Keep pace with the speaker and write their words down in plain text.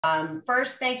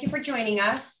First, thank you for joining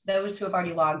us, those who have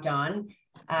already logged on.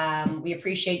 We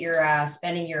appreciate your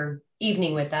spending your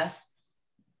evening with us.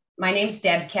 My name's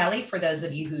Deb Kelly, for those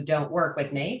of you who don't work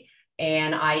with me,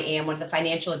 and I am one of the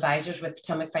financial advisors with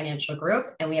Potomac Financial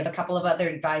Group, and we have a couple of other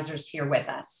advisors here with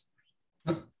us.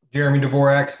 Jeremy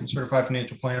Dvorak, Certified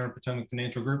Financial Planner at Potomac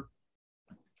Financial Group.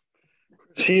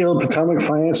 CEO of Potomac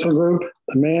Financial Group,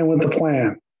 the man with the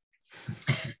plan.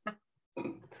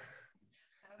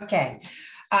 Okay,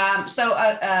 so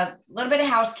a little bit of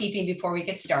housekeeping before we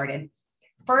get started.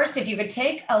 First, if you could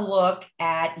take a look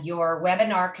at your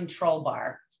webinar control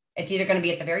bar. It's either going to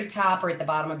be at the very top or at the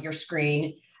bottom of your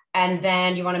screen. And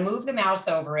then you want to move the mouse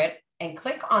over it and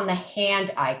click on the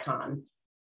hand icon.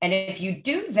 And if you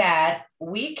do that,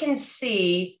 we can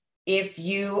see if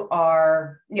you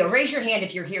are, raise your hand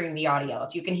if you're hearing the audio,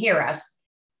 if you can hear us.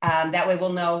 That way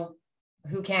we'll know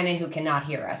who can and who cannot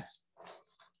hear us.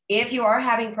 If you are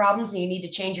having problems and you need to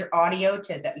change your audio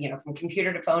to the, from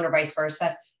computer to phone or vice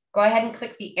versa, go ahead and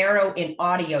click the arrow in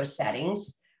audio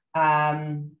settings.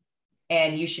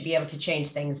 And you should be able to change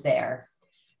things there.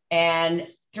 And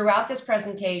throughout this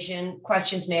presentation,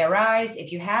 questions may arise.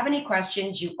 If you have any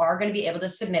questions, you are going to be able to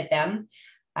submit them.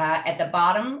 At the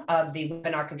bottom of the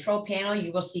webinar control panel,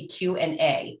 you will see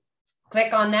Q&A.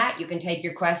 Click on that. You can type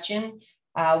your question.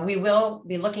 We will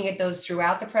be looking at those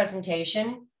throughout the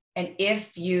presentation. And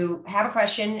if you have a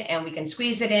question and we can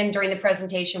squeeze it in during the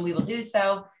presentation, we will do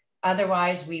so.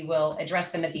 Otherwise, we will address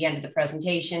them at the end of the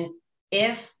presentation.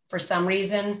 If for some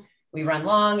reason we run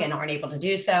long and aren't able to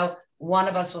do so, one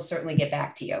of us will certainly get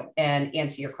back to you and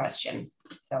answer your question.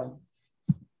 So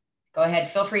go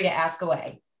ahead, feel free to ask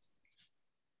away.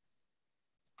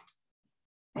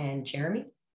 And Jeremy?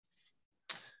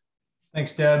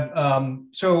 Thanks, Deb.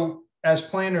 So as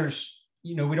planners,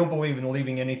 we don't believe in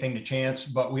leaving anything to chance,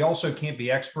 but we also can't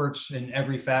be experts in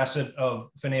every facet of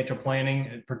financial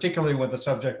planning, particularly with a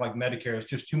subject like Medicare. It's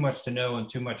just too much to know and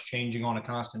too much changing on a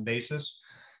constant basis.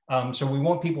 So we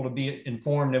want people to be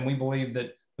informed, and we believe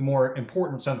that the more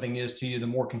important something is to you, the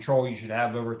more control you should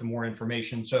have over it, the more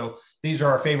information. So these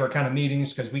are our favorite kind of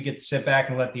meetings because we get to sit back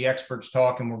and let the experts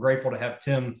talk. And we're grateful to have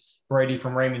Tim Brady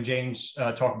from Raymond James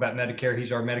talk about Medicare.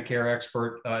 He's our Medicare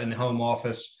expert in the home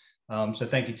office. So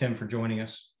thank you, Tim, for joining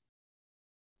us.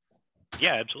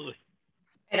 Yeah, absolutely.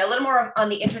 And a little more on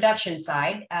the introduction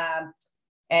side.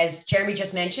 As Jeremy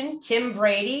just mentioned, Tim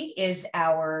Brady is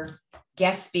our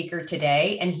guest speaker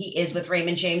today, and he is with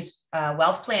Raymond James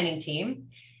Wealth Planning Team.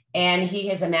 And he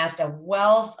has amassed a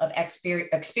wealth of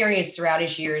experience throughout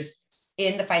his years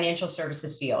in the financial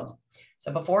services field.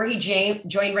 So before he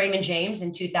joined Raymond James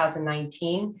in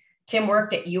 2019, Tim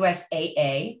worked at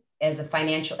USAA as a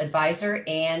financial advisor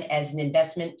and as an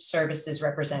investment services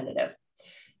representative.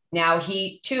 Now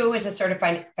he too is a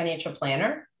certified financial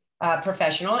planner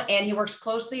professional, and he works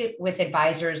closely with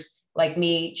advisors like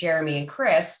me, Jeremy, and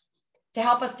Chris to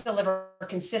help us deliver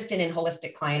consistent and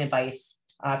holistic client advice,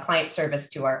 client service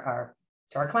to our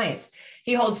clients.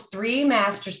 He holds 3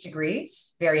 master's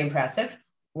degrees, very impressive,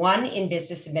 1 in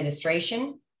business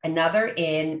administration, another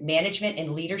in management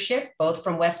and leadership, both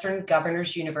from Western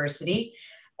Governors University,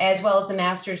 as well as a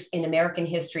master's in American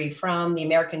history from the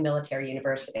American Military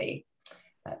University.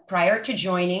 Prior to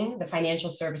joining the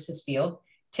financial services field,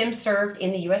 Tim served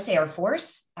in the U.S. Air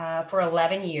Force for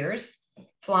 11 years,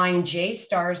 flying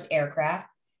J-Stars aircraft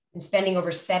and spending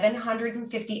over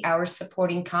 750 hours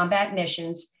supporting combat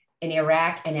missions in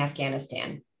Iraq and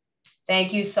Afghanistan.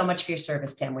 Thank you so much for your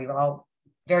service, Tim. We all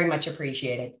very much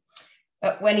appreciate it.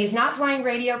 But when he's not flying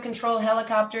radio control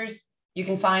helicopters, you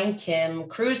can find Tim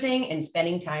cruising and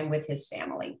spending time with his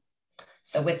family.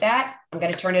 So with that, I'm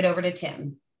going to turn it over to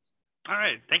Tim. All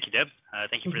right. Thank you, Deb.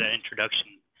 Thank you for that introduction.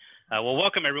 Well,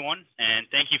 welcome, everyone, and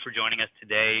thank you for joining us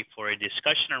today for a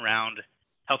discussion around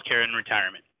healthcare and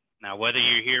retirement. Now, whether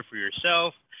you're here for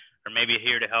yourself or maybe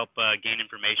here to help gain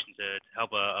information to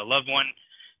help a loved one,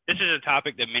 this is a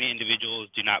topic that many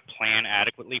individuals do not plan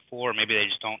adequately for. Maybe they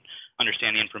just don't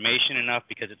understand the information enough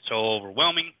because it's so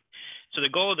overwhelming. So the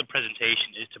goal of the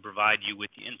presentation is to provide you with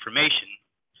the information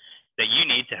that you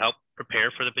need to help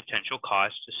prepare for the potential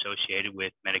costs associated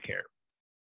with Medicare.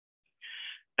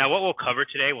 Now, what we'll cover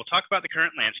today, we'll talk about the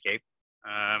current landscape,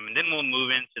 and then we'll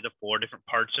move into the 4 different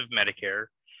parts of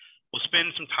Medicare. We'll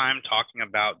spend some time talking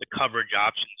about the coverage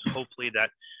options. Hopefully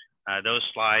that those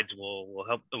slides will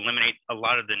help eliminate a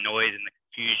lot of the noise and the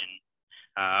confusion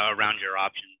around your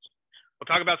options. We'll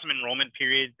talk about some enrollment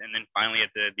periods, and then finally at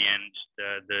the end,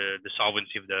 the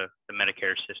solvency of the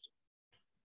Medicare system.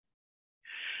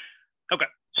 Okay,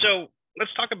 so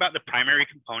let's talk about the primary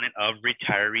component of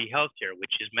retiree healthcare,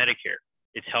 which is Medicare.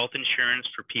 It's health insurance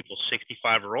for people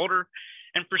 65 or older,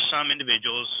 and for some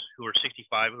individuals who are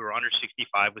 65, who are under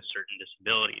 65 with certain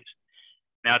disabilities.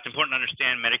 Now, it's important to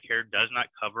understand Medicare does not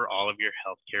cover all of your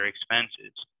healthcare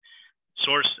expenses.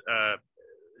 Source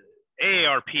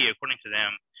AARP, according to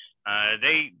them,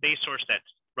 they source that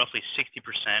roughly 60%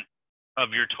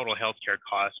 of your total healthcare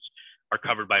costs are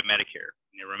covered by Medicare.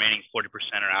 And the remaining 40%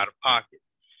 are out of pocket.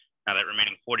 Now, that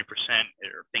remaining 40%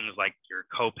 are things like your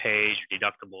co-pays, your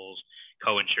deductibles,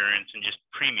 co-insurance, and just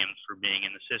premiums for being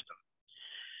in the system.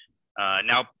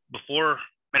 Now, before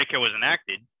Medicare was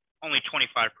enacted, only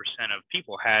 25% of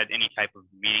people had any type of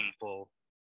meaningful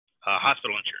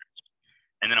hospital insurance.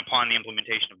 And then upon the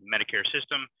implementation of the Medicare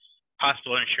system,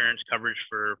 hospital insurance coverage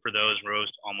for those rose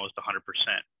to almost 100%.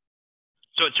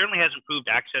 So it certainly has improved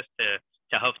access to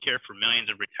healthcare for millions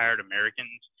of retired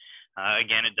Americans.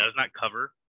 Again, it does not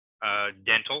cover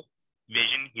dental,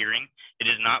 vision, hearing. It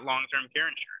is not long-term care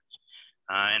insurance.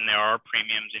 And there are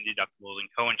premiums and deductibles and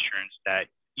co-insurance that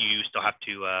you still have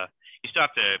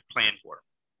to plan for.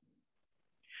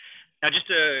 Now, just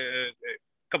a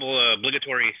couple of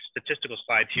obligatory statistical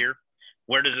slides here.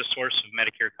 Where does the source of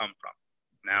Medicare come from?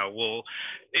 Now,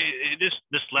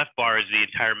 this left bar is the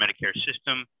entire Medicare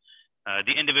system.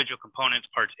 The individual components,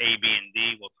 parts A, B, and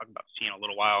D, we'll talk about C in a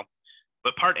little while.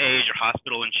 But Part A is your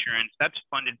hospital insurance. That's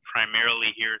funded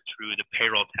primarily here through the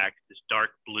payroll tax, this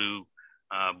dark blue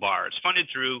bar. It's funded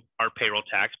through our payroll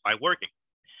tax by working.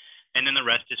 And then the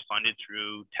rest is funded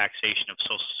through taxation of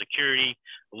Social Security,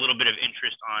 a little bit of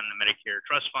interest on the Medicare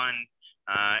Trust Fund,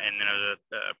 and then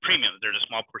the premiums. There's a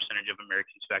small percentage of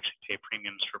Americans who actually pay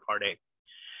premiums for Part A.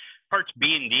 Parts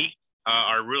B and D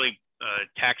are really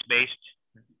tax-based,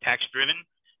 tax-driven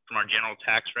from our general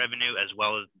tax revenue, as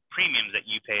well as premiums that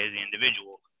you pay as the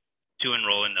individual to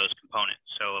enroll in those components.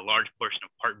 So a large portion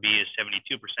of Part B is 72%,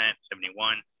 71%,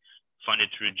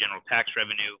 funded through general tax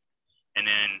revenue. And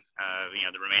then,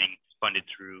 the remaining funded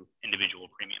through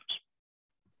individual premiums.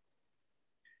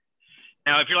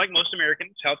 Now, if you're like most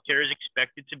Americans, healthcare is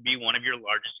expected to be one of your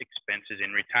largest expenses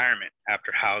in retirement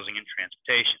after housing and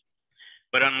transportation.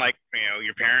 But unlike,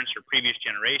 your parents or previous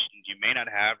generations, you may not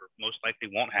have, or most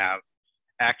likely won't have,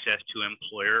 access to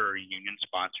employer or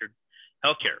union-sponsored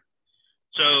healthcare.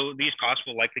 So these costs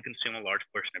will likely consume a large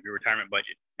portion of your retirement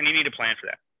budget, and you need to plan for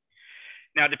that.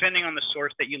 Now, depending on the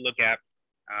source that you look at,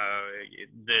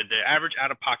 the average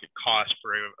out-of-pocket cost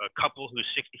for a couple who's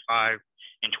 65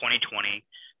 in 2020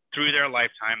 through their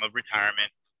lifetime of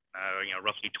retirement,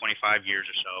 roughly 25 years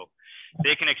or so,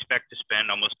 they can expect to spend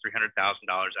almost $300,000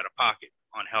 out of pocket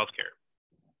on healthcare.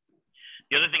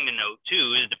 The other thing to note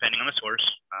too is, depending on the source,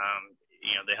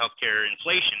 the healthcare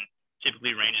inflation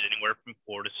typically ranges anywhere from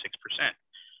 4 to 6%.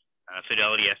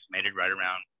 Fidelity estimated right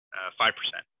around 5%.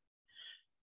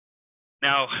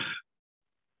 Now,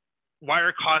 why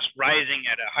are costs rising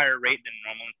at a higher rate than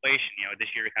normal inflation? This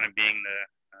year kind of being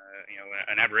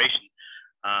an aberration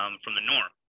from the norm.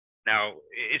 Now,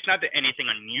 it's not that anything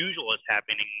unusual is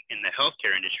happening in the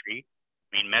healthcare industry.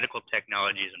 I mean, medical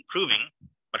technology is improving,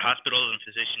 but hospitals and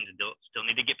physicians still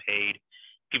need to get paid.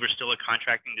 People are still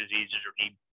contracting diseases or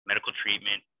need medical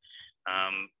treatment.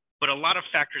 But a lot of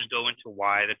factors go into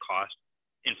why the costs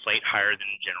inflate higher than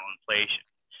general inflation.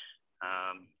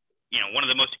 One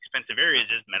of the most expensive areas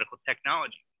is medical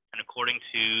technology. And according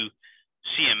to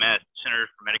CMS, Center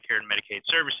for Medicare and Medicaid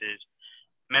Services,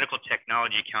 medical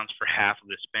technology accounts for half of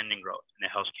the spending growth in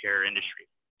the healthcare industry.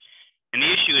 And the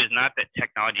issue is not that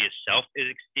technology itself is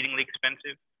exceedingly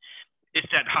expensive. It's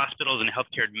that hospitals and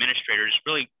healthcare administrators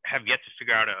really have yet to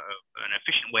figure out an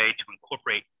efficient way to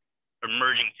incorporate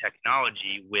emerging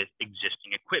technology with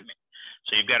existing equipment.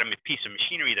 So you've got a piece of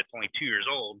machinery that's only 2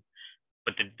 years old,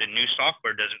 but the new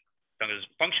software doesn't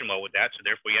function well with that. So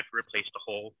therefore, you have to replace the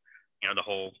whole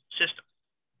system.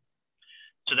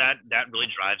 So that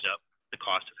really drives up the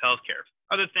cost of healthcare.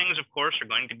 Other things, of course, are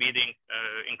going to be the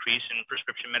increase in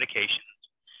prescription medications,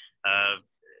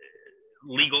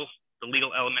 the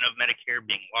legal element of Medicare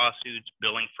being lawsuits,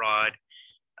 billing fraud,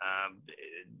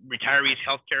 retirees'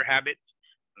 healthcare habits.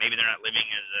 Maybe they're not living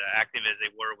as active as they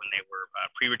were when they were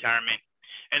pre-retirement.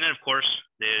 And then, of course,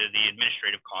 the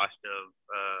administrative cost of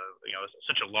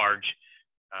such a large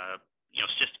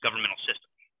governmental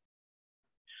system.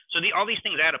 So all these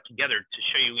things add up together to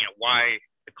show you why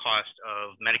the cost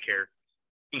of Medicare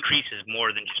increases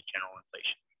more than just general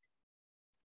inflation.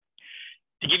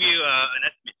 To give you an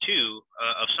estimate too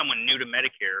of someone new to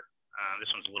Medicare,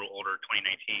 this one's a little older,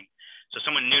 2019. So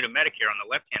someone new to Medicare on the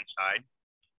left-hand side,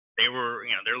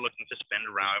 they're looking to spend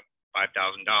around $5,000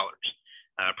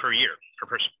 per year per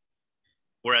person.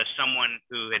 Whereas someone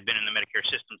who had been in the Medicare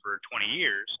system for 20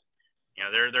 years,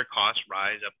 their costs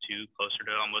rise up to closer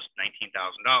to almost $19,000.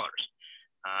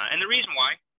 And the reason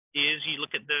why is you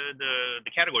look at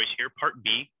the categories here. Part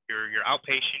B, your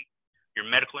outpatient, your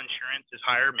medical insurance is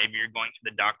higher. Maybe you're going to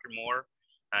the doctor more,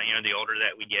 the older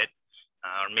that we get,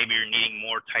 or maybe you're needing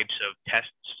more types of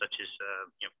tests such as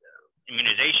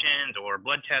immunizations or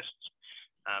blood tests.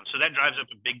 So that drives up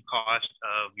a big cost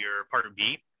of your Part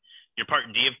B. Your Part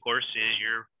D, of course, is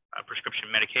your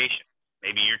prescription medication.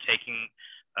 Maybe you're taking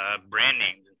brand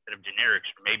names instead of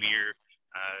generics, or maybe you're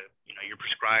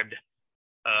prescribed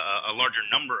a larger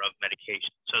number of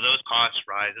medications. So those costs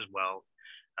rise as well.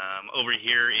 Over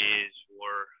here is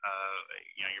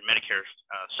your Medicare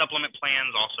supplement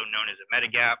plans, also known as a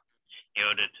Medigap,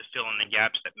 to fill in the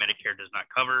gaps that Medicare does not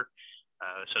cover.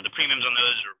 So the premiums on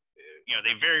those are,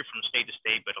 they vary from state to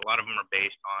state, but a lot of them are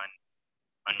based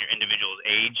on your individual's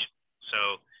age.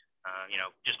 So,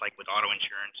 just like with auto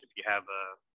insurance, if you have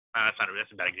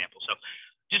that's a bad example. So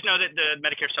just know that the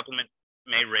Medicare supplement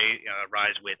may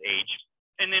rise with age.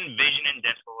 And then vision and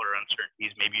dental or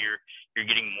uncertainties. Maybe you're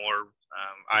getting more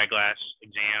eyeglass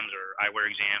exams or eyewear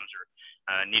exams, or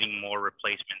needing more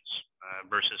replacements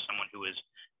versus someone who is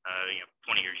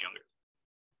 20 years younger.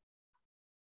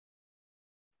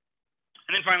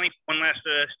 And then finally, one last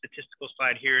statistical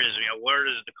slide here is, where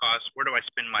does the cost, where do I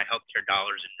spend my healthcare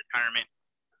dollars in retirement?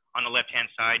 On the left-hand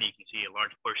side, you can see a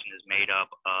large portion is made up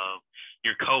of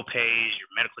your co-pays, your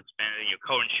medical expenses, your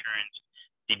co-insurance,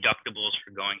 deductibles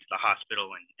for going to the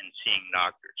hospital and seeing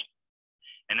doctors.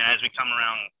 And then as we come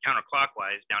around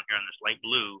counterclockwise down here on this light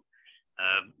blue,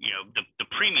 the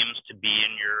premiums to be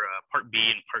in your Part B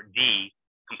and Part D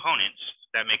components,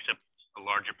 that makes up a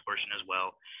larger portion as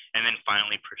well. And then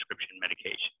finally, prescription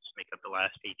medications make up the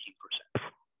last 18%.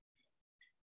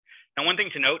 Now, one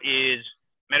thing to note is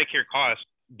Medicare costs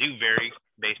do vary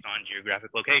based on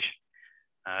geographic location.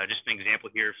 Just an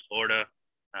example here, Florida,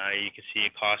 you can see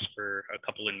a cost for a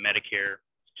couple in Medicare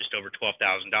just over $12,000,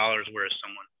 whereas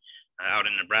someone out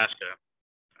in Nebraska,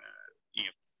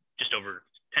 just over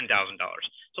 $10,000.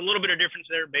 So a little bit of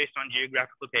difference there based on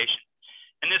geographic location.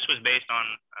 And this was based on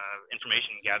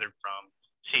information gathered from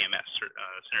CMS,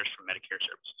 Centers for Medicare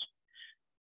Services.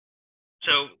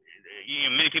 So,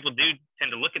 many people do tend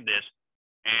to look at this,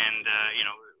 and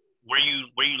where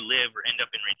you live or end up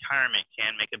in retirement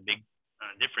can make a big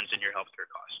difference in your healthcare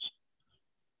costs.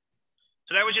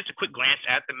 So that was just a quick glance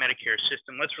at the Medicare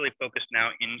system. Let's really focus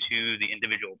now into the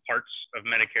individual parts of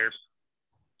Medicare.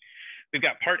 We've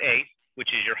got Part A,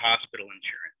 which is your hospital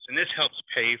insurance, and this helps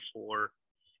pay for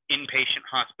inpatient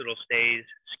hospital stays,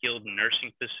 skilled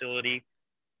nursing facility,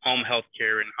 home health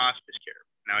care, and hospice care.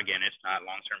 Now, again, it's not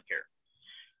long-term care.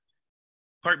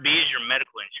 Part B is your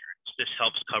medical insurance. This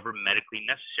helps cover medically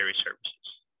necessary services,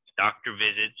 doctor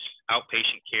visits,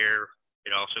 outpatient care.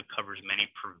 It also covers many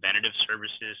preventative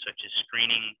services such as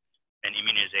screening and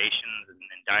immunizations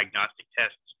and diagnostic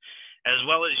tests, as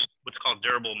well as what's called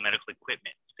durable medical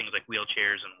equipment, things like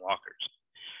wheelchairs and walkers.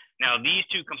 Now, these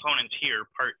two components here,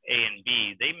 Part A and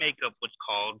B, they make up what's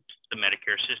called the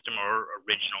Medicare system or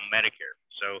original Medicare.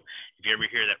 So if you ever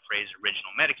hear that phrase original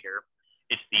Medicare,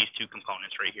 it's these two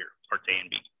components right here, Parts A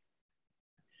and B.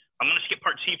 I'm going to skip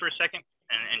Part C for a second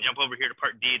and jump over here to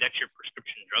Part D. That's your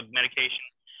prescription drug medication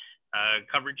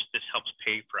coverage. This helps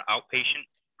pay for outpatient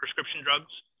prescription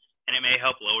drugs, and it may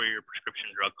help lower your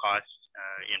prescription drug costs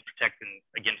and protect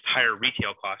against higher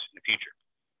retail costs in the future,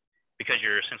 because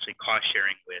you're essentially cost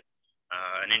sharing with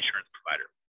an insurance provider.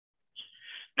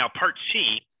 Now, Part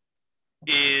C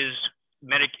is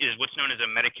what's known as a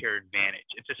Medicare Advantage.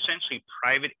 It's essentially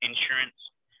private insurance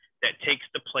that takes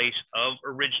the place of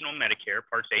original Medicare,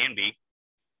 Parts A and B,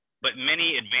 but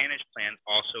many Advantage plans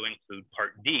also include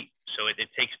Part D. So it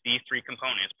takes these three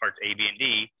components, Parts A, B, and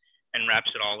D, and wraps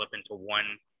it all up into one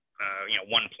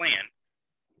plan.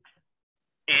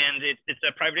 And it's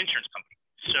a private insurance company.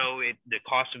 So the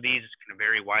cost of these is going to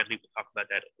vary widely. We'll talk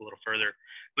about that a little further,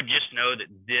 but just know that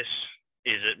this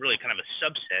is really kind of a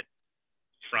subset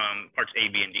from Parts A,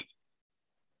 B, and D.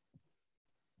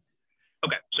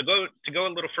 Okay, so to go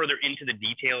a little further into the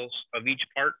details of each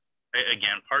part.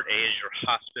 Again, Part A is your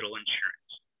hospital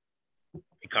insurance.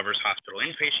 It covers hospital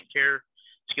inpatient care,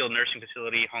 skilled nursing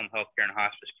facility, home health care, and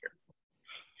hospice care.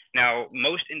 Now,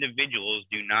 most individuals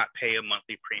do not pay a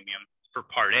monthly premium for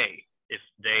Part A if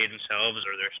they themselves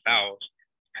or their spouse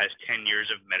has 10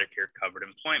 years of Medicare covered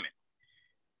employment.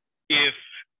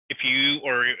 If you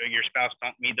or your spouse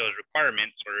don't meet those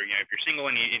requirements, or if you're single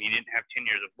and you didn't have 10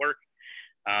 years of work,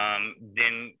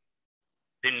 then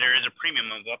there is a premium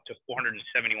of up to $471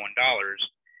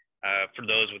 for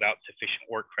those without sufficient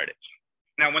work credits.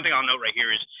 Now, one thing I'll note right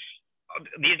here is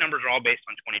these numbers are all based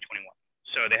on 2021.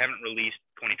 So they haven't released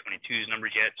 2022's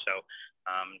numbers yet. So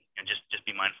just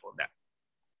be mindful of that.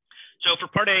 So for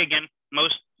Part A, again,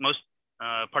 most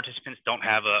participants don't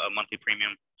have a monthly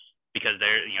premium because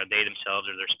they themselves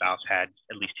or their spouse had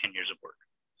at least 10 years of work.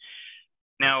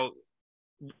 Now,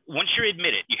 once you're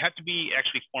admitted, you have to be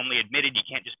actually formally admitted. You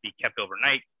can't just be kept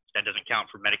overnight. That doesn't count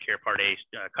for Medicare Part A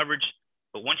coverage.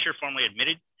 But once you're formally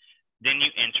admitted, then you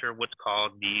enter what's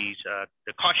called the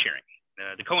cost sharing,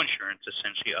 the co-insurance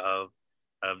essentially of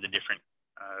the different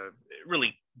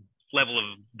really level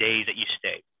of days that you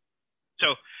stay.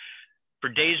 So for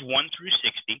days 1 through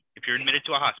 60, if you're admitted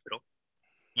to a hospital,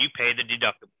 you pay the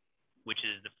deductible, which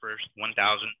is the first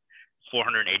 $1,484.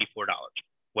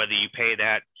 Whether you pay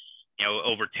that,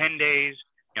 over 10 days,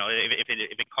 if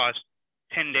it costs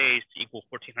 10 days to equal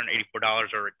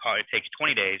 $1,484, or it takes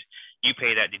 20 days, you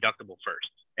pay that deductible first,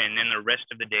 and then the rest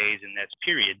of the days in that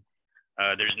period,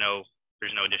 there's no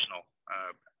additional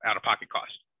out-of-pocket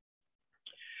cost.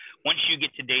 Once you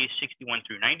get to days 61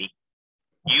 through 90,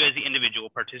 you as the individual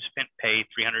participant pay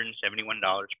 $371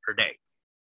 per day.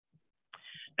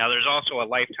 Now, there's also a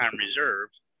lifetime reserve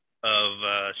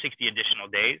of 60 additional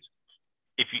days.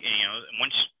 If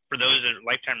once for those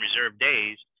lifetime reserve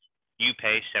days, you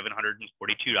pay $742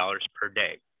 per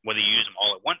day, whether you use them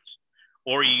all at once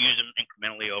or you use them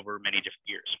incrementally over many different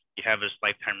years. You have this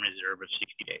lifetime reserve of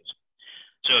 60 days.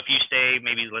 So if you stay,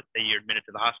 maybe let's say you're admitted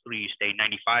to the hospital, you stay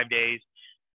 95 days,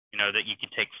 that you can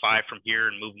take 5 from here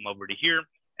and move them over to here,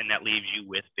 and that leaves you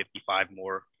with 55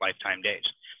 more lifetime days.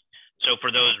 So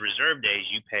for those reserve days,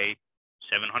 you pay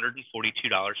 $742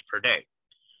 per day.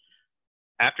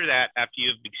 After that, after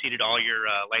you've exceeded all your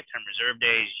lifetime reserve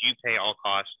days, you pay all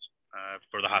costs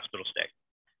for the hospital stay.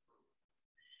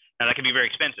 Now that can be very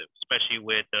expensive, especially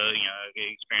with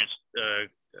experienced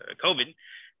COVID.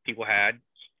 People had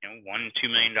 $1-2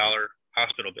 million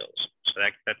hospital bills, so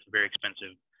that's a very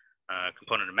expensive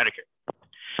component of Medicare.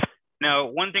 Now,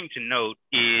 one thing to note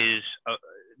is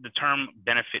the term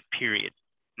benefit period.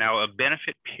 Now, a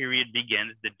benefit period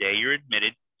begins the day you're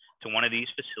admitted to one of these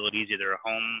facilities, either a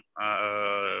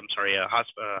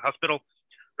hospital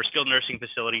or skilled nursing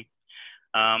facility,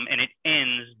 and it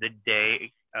ends the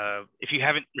day if you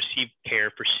haven't received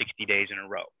care for 60 days in a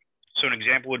row. So an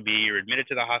example would be you're admitted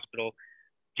to the hospital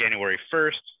January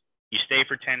 1st, you stay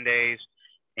for 10 days,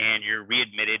 and you're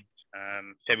readmitted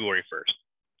February 1st.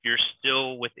 You're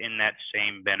still within that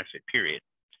same benefit period,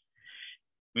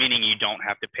 meaning you don't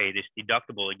have to pay this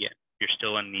deductible again. You're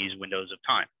still in these windows of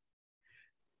time.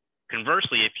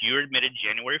 Conversely, if you're admitted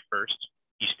January 1st,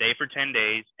 you stay for 10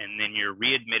 days, and then you're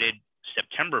readmitted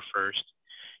September 1st,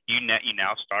 you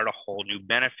now start a whole new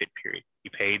benefit period.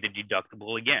 You pay the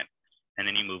deductible again, and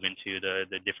then you move into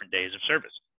the different days of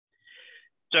service.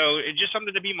 So it's just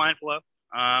something to be mindful of.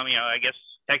 I guess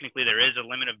technically there is a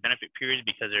limit of benefit periods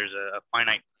because there's a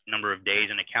finite number of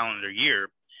days in a calendar year.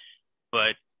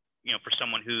 But, for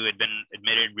someone who had been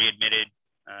admitted, readmitted,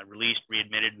 released,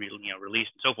 readmitted,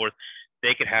 released, and so forth,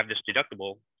 they could have this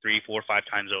deductible 3, 4, 5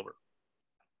 times over.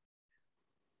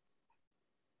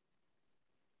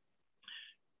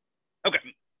 Okay,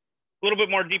 a little bit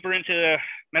more deeper into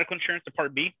medical insurance, the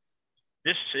Part B.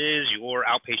 This is your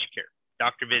outpatient care,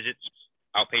 doctor visits,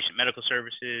 outpatient medical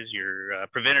services, your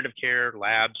preventative care,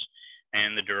 labs,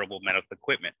 and the durable medical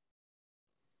equipment.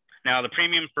 Now, the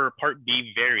premium for Part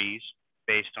B varies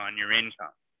based on your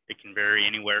income. It can vary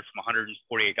anywhere from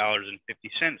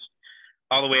 $148.50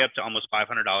 all the way up to almost $500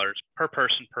 per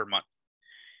person per month.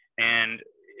 And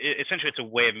essentially, it's a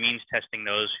way of means testing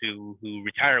those who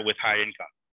retire with high income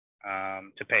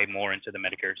to pay more into the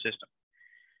Medicare system.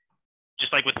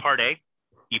 Just like with Part A,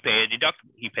 you pay a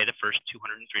deductible. You pay the first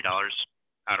 $203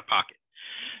 out of pocket.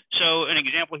 So an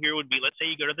example here would be, let's say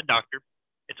you go to the doctor,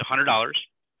 it's $100.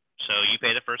 So you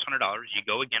pay the first $100. You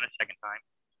go again a second time,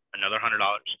 another $100.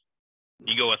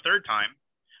 You go a third time,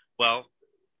 well,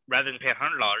 rather than pay $100,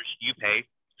 you pay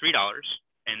 $3,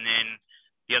 and then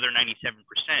the other 97%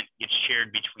 gets shared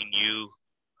between you,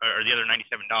 or the other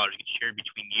 $97 gets shared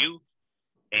between you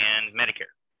and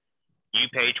Medicare. You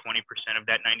pay 20% of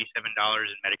that $97,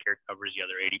 and Medicare covers the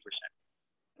other 80%.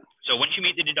 So once you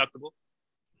meet the deductible,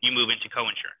 you move into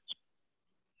co-insurance.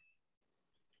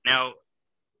 Now,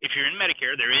 if you're in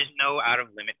Medicare, there is no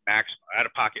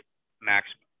out-of-pocket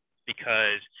maximum,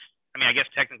 because, I guess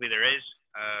technically there is.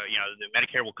 The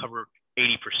Medicare will cover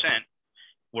 80%,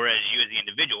 whereas you as the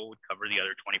individual would cover the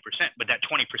other 20%. But that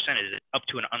 20% is up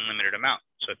to an unlimited amount.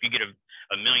 So if you get a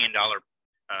 $1 million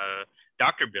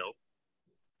doctor bill,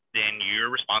 then you're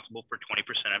responsible for 20%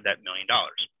 of that $1 million.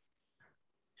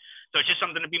 So it's just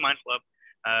something to be mindful of.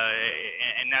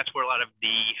 And that's where a lot of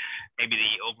maybe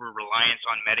the over-reliance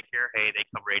on Medicare, hey, they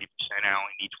cover 80%, I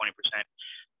only need 20%.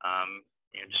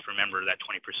 Just remember that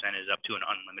 20% is up to an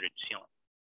unlimited ceiling.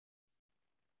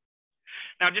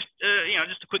 Now, just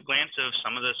just a quick glance of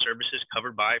some of the services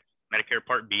covered by Medicare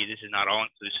Part B. This is not all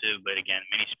inclusive, but again,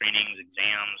 many screenings,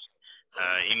 exams,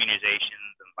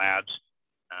 immunizations, and labs,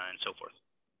 and so forth.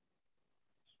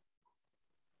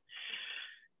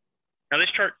 Now, this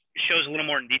chart shows a little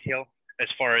more in detail as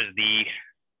far as the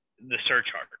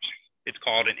surcharge. It's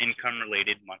called an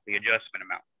income-related monthly adjustment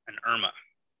amount, an IRMA.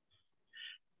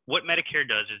 What Medicare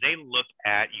does is they look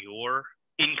at your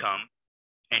income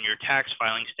and your tax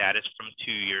filing status from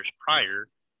 2 years prior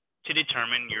to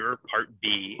determine your Part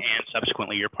B and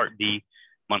subsequently your Part D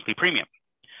monthly premium.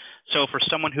 So for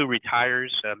someone who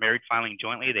retires, married filing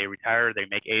jointly, they retire, they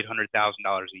make $800,000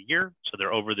 a year, so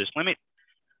they're over this limit.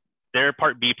 Their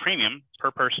Part B premium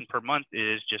per person per month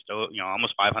is just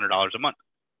almost $500 a month.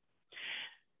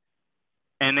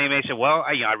 And they may say, well,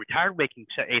 I retired making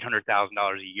 $800,000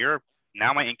 a year.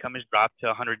 Now my income has dropped to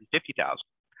 $150,000.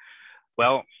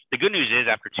 Well, the good news is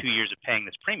after 2 years of paying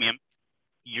this premium,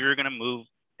 you're going to move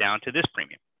down to this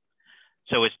premium.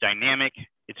 So it's dynamic,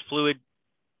 it's fluid.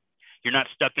 You're not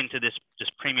stuck into this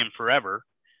premium forever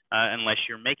unless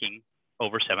you're making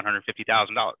over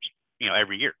 $750,000,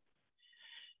 every year.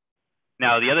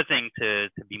 Now, the other thing to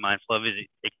be mindful of is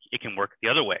it can work the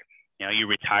other way. You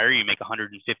retire, you make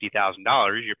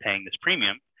 $150,000, you're paying this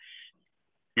premium.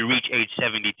 You reach age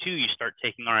 72, you start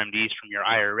taking RMDs from your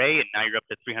IRA, and now you're up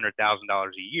to $300,000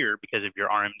 a year because of your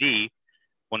RMD.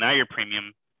 Well, now your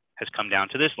premium has come down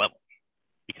to this level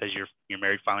because you're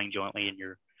married filing jointly and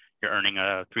you're earning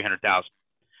 $300,000.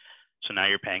 So now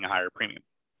you're paying a higher premium.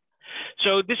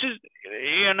 So this is,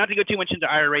 not to go too much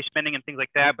into IRA spending and things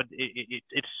like that, but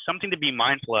it's something to be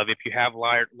mindful of. If you have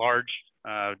large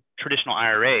traditional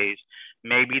IRAs,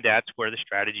 maybe that's where the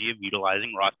strategy of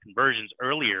utilizing Roth conversions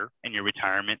earlier in your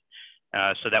retirement,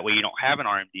 so that way you don't have an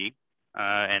RMD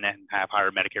and then have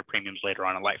higher Medicare premiums later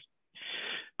on in life.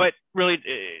 But really,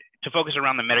 to focus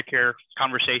around the Medicare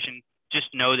conversation, just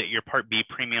know that your Part B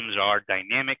premiums are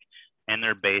dynamic and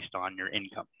they're based on your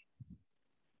income.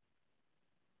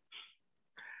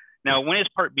 Now, when is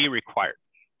Part B required?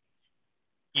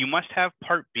 You must have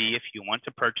Part B if you want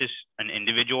to purchase an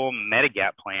individual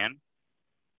Medigap plan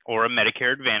or a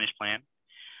Medicare Advantage plan.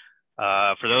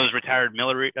 For those retired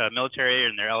military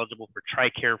and they're eligible for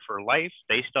TRICARE for life,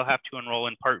 they still have to enroll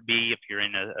in Part B. If you're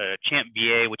in a CHAMP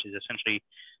VA, which is essentially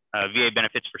VA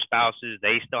benefits for spouses,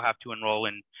 they still have to enroll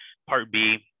in Part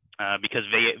B because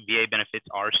VA benefits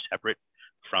are separate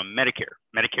from Medicare.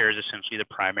 Medicare is essentially the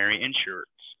primary insurance.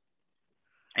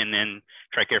 And then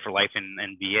TRICARE for life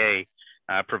and VA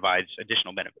provides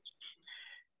additional benefits.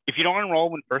 If you don't enroll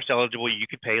when first eligible, you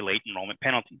could pay late enrollment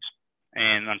penalties.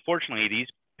 And unfortunately, these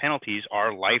penalties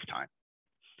are lifetime.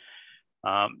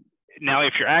 Now,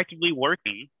 if you're actively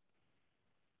working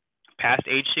past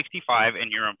age 65 and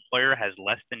your employer has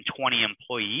less than 20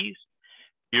 employees,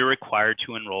 you're required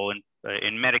to enroll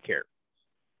in Medicare.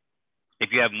 If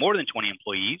you have more than 20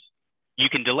 employees, you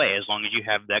can delay as long as you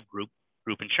have that group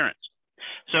insurance.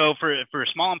 So for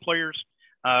small employers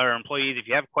or employees, if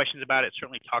you have questions about it,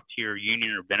 certainly talk to your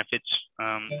union or benefits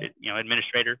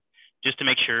administrator, just to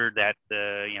make sure that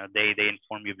they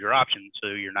inform you of your options so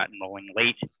you're not enrolling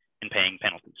late and paying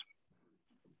penalties.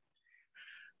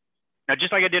 Now,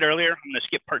 just like I did earlier, I'm going to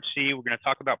skip Part C. We're going to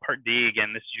talk about Part D.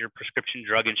 Again, this is your prescription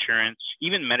drug insurance.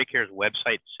 Even Medicare's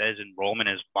website says enrollment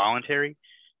is voluntary,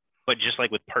 but just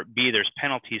like with Part B, there's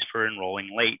penalties for enrolling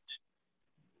late.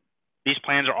 These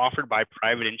plans are offered by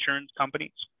private insurance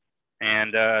companies,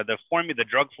 and the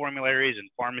drug formularies and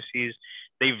pharmacies,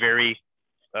 they vary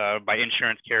by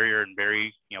insurance carrier and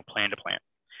vary plan to plan.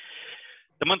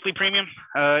 The monthly premium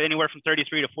anywhere from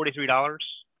 $33 to $43.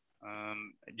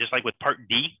 Just like with Part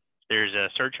D, there's a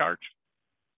surcharge,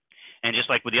 and just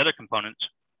like with the other components,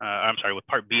 with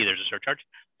Part B, there's a surcharge,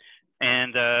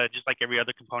 and just like every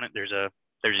other component, there's a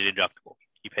deductible.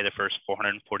 You pay the first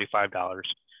 $445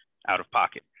 out of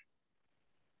pocket.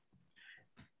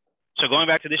 So going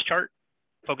back to this chart,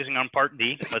 focusing on Part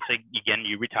D, let's say, again,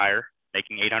 you retire,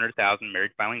 making $800,000,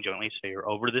 married filing jointly, so you're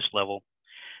over this level.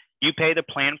 You pay the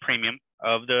plan premium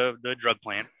of the drug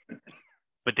plan,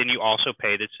 but then you also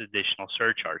pay this additional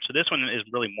surcharge. So this one is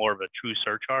really more of a true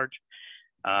surcharge.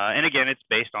 And again, it's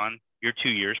based on your 2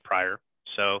 years prior,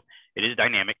 so it is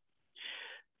dynamic.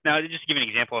 Now, just to give you an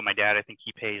example of my dad, I think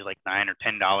he pays like $9 or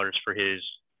 $10 for his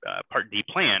Part D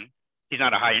plan. He's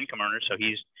not a high income earner, so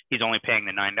he's only paying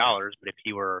the $9. But if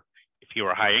he were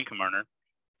a high income earner,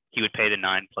 he would pay the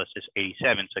 9 plus this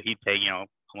 87, so he'd pay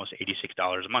almost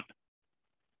 $86 a month.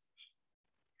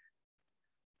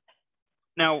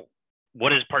 Now,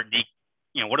 what is Part D?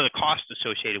 What are the costs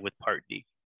associated with Part D?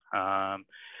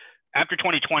 After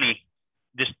 2020,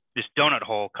 this donut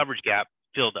hole coverage gap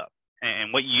filled up,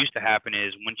 And what used to happen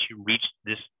is once you reach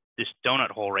this donut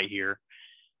hole right here,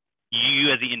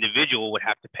 you as the individual would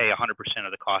have to pay 100%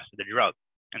 of the cost of the drug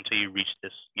until you reach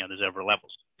this, those upper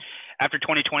levels. After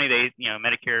 2020,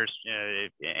 Medicare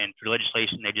and through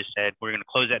legislation, they just said, we're going to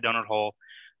close that donut hole.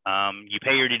 You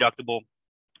pay your deductible,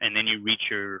 and then you reach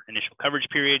your initial coverage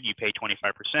period, you pay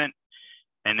 25%,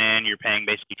 and then you're paying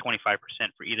basically 25%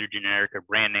 for either generic or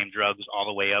brand name drugs all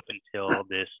the way up until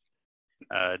this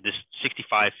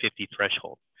 6550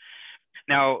 threshold.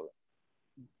 Now,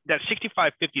 that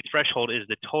 6550 threshold is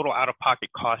the total out-of-pocket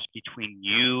cost between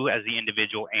you as the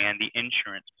individual and the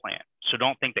insurance plan. So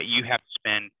don't think that you have to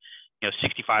spend,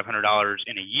 $6,500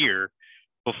 in a year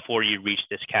before you reach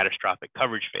this catastrophic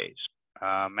coverage phase.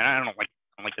 And I don't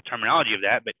like the terminology of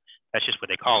that, but that's just what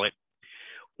they call it.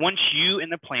 Once you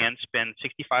in the plan spend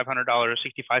 $6,500,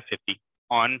 $6,550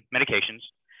 on medications,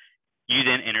 you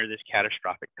then enter this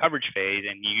catastrophic coverage phase,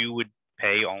 and you would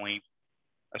pay only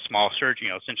a small surge,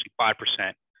 essentially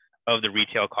 5% of the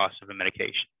retail cost of a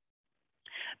medication.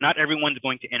 Not everyone's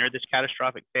going to enter this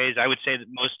catastrophic phase. I would say that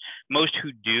most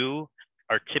who do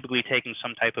are typically taking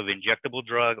some type of injectable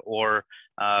drug or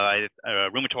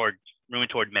rheumatoid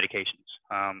medications.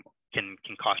 Can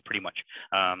cost pretty much.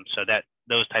 So that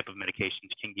those type of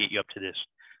medications can get you up to this,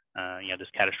 this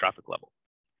catastrophic level.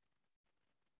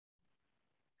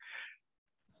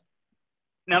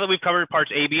 Now that we've covered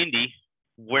parts A, B, and D,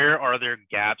 where are there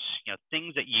gaps?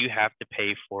 Things that you have to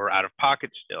pay for out of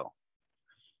pocket still.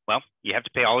 Well, you have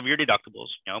to pay all of your deductibles.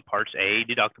 Parts A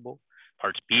deductible,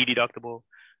 parts B deductible,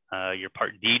 your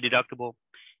part D deductible.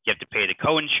 You have to pay the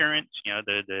co-insurance.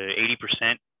 The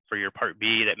 80% for your Part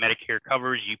B that Medicare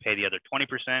covers, you pay the other 20%.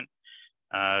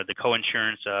 The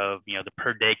co-insurance of the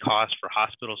per day cost for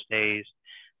hospital stays,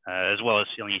 as well as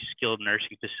any skilled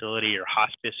nursing facility or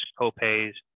hospice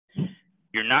copays.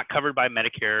 You're not covered by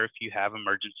Medicare if you have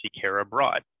emergency care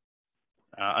abroad,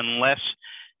 unless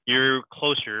you're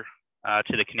closer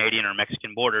to the Canadian or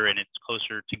Mexican border and it's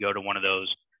closer to go to one of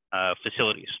those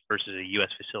facilities versus a U.S.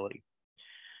 facility.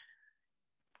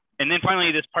 And then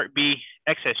finally, this Part B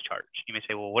excess charge. You may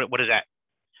say, well, what is that?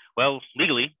 Well,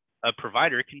 legally, a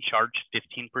provider can charge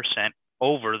 15%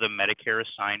 over the Medicare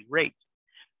assigned rate.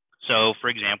 So, for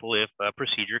example, if a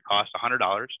procedure costs $100,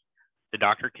 the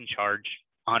doctor can charge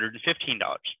 $115.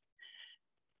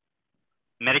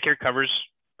 Medicare covers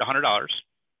the $100.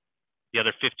 The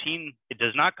other $15 it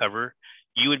does not cover.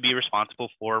 You would be responsible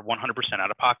for 100% out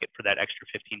of pocket for that extra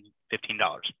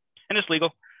 $15. And it's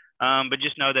legal, but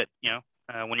just know that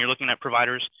when you're looking at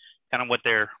providers, kind of what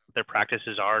their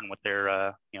practices are and what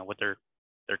their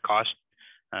costs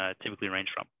typically range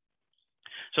from.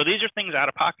 So these are things out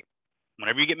of pocket.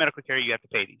 Whenever you get medical care, you have to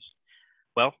pay these.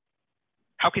 Well,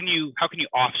 how can you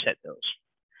offset those?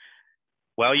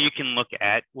 Well, you can look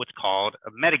at what's called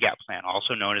a Medigap plan,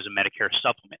 also known as a Medicare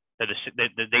supplement.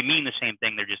 They mean the same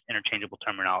thing, they're just interchangeable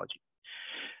terminology.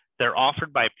 They're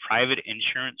offered by private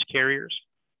insurance carriers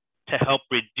to help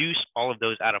reduce all of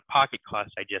those out-of-pocket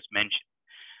costs I just mentioned.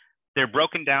 They're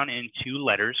broken down into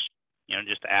letters,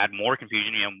 just to add more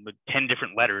confusion, with 10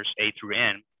 different letters, A through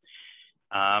N.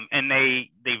 And they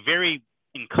vary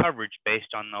in coverage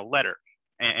based on the letter.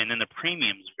 And then the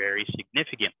premiums vary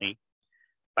significantly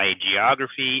by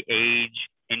geography, age,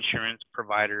 insurance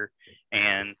provider,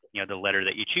 and the letter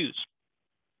that you choose.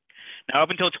 Now, up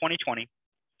until 2020,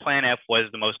 Plan F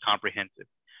was the most comprehensive,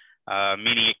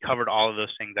 meaning it covered all of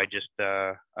those things I just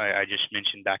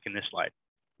mentioned back in this slide,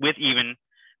 with even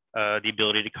the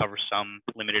ability to cover some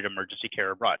limited emergency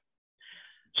care abroad.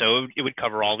 So it would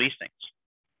cover all these things.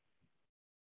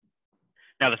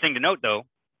 Now, the thing to note, though,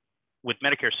 with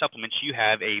Medicare supplements, you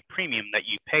have a premium that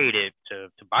you pay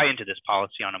to buy into this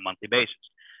policy on a monthly basis.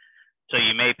 So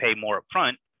you may pay more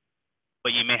upfront,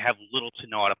 but you may have little to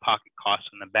no out-of-pocket costs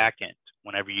on the back end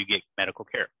whenever you get medical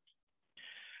care.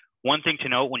 One thing to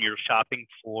note when you're shopping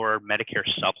for Medicare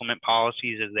supplement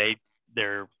policies is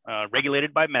they're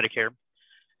regulated by Medicare.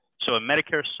 So a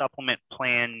Medicare supplement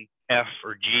plan F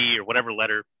or G or whatever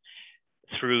letter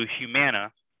through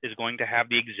Humana is going to have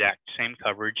the exact same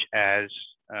coverage as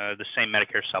the same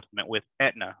Medicare supplement with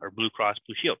Aetna or Blue Cross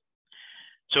Blue Shield.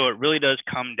 So it really does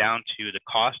come down to the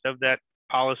cost of that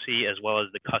policy as well as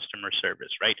the customer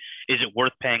service, right? Is it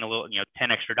worth paying a little,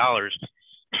 $10 extra,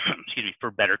 excuse me,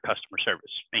 for better customer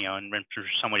service, and for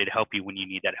somebody to help you when you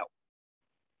need that help.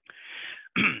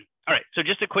 All right, so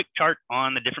just a quick chart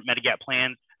on the different Medigap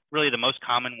plans. Really the most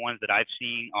common ones that I've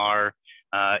seen are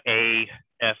A,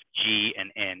 F, G, and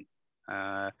N.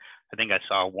 I think I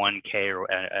saw 1K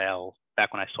or L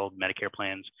back when I sold Medicare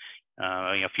plans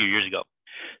a few years ago.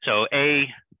 So A,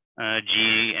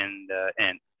 G, and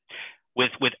N.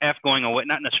 With F going away,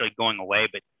 not necessarily going away,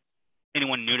 but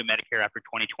anyone new to Medicare after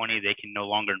 2020, they can no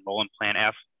longer enroll in Plan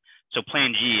F. So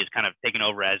Plan G is kind of taken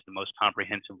over as the most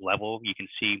comprehensive level. You can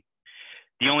see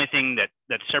the only thing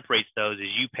that separates those is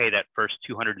you pay that first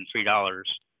 $203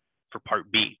 for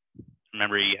Part B.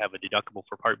 Remember, you have a deductible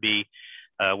for Part B.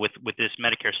 With this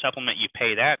Medicare supplement, you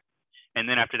pay that, and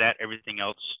then after that, everything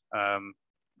else,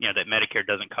 that Medicare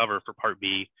doesn't cover for Part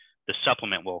B, the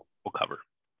supplement will cover.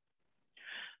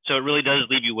 So it really does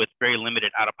leave you with very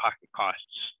limited out-of-pocket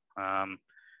costs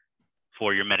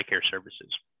for your Medicare services.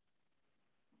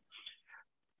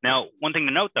 Now, one thing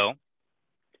to note though,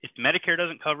 if Medicare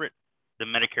doesn't cover it, the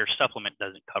Medicare supplement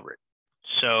doesn't cover it.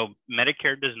 So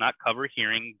Medicare does not cover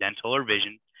hearing, dental, or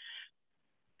vision,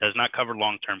 does not cover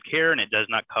long-term care, and it does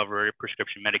not cover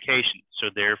prescription medication. So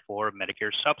therefore,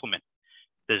 Medicare supplement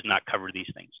does not cover these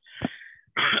things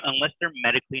unless they're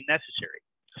medically necessary,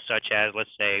 such as,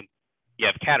 let's say, you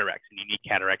have cataracts and you need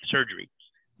cataract surgery.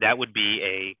 That would be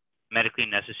a medically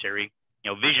necessary,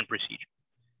 vision procedure,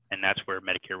 and that's where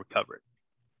Medicare would cover it.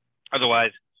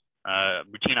 Otherwise,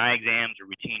 routine eye exams or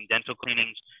routine dental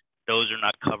cleanings, those are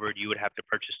not covered. You would have to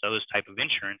purchase those type of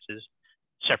insurances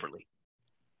separately.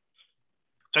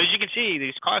 So as you can see,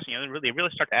 these costs, they really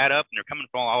start to add up, and they're coming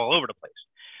from all over the place.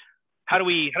 How do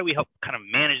we help kind of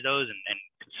manage those and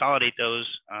consolidate those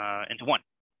into one?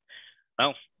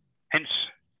 Well, hence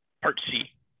Part C,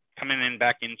 coming in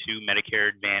back into Medicare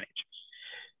Advantage.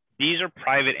 These are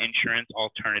private insurance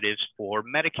alternatives for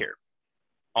Medicare.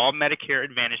 All Medicare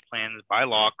Advantage plans by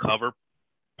law cover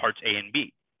Parts A and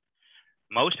B.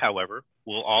 Most, however,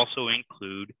 will also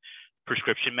include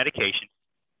prescription medication.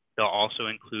 They'll also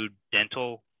include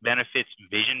dental benefits,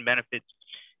 vision benefits,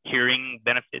 hearing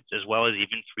benefits, as well as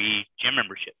even free gym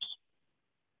memberships.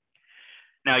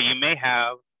 Now, you may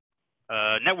have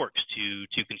networks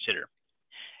to consider,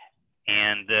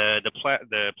 and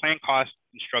the plan cost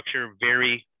and structure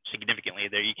vary significantly.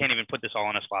 There, you can't even put this all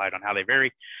on a slide on how they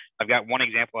vary. I've got one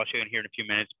example I'll show you in here in a few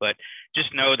minutes, but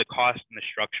just know the cost and the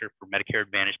structure for Medicare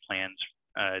Advantage plans,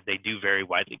 they do vary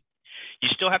widely. You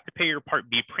still have to pay your Part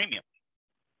B premium,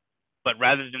 but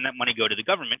rather than that money go to the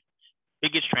government,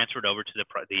 it gets transferred over to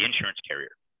the insurance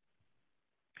carrier.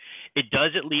 It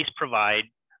does at least provide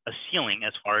a ceiling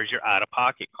as far as your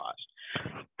out-of-pocket cost.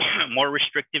 More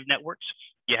restrictive networks,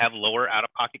 you have lower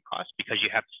out-of-pocket costs because you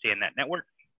have to stay in that network.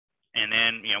 And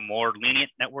then, more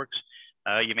lenient networks,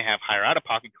 you may have higher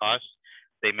out-of-pocket costs.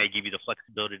 They may give you the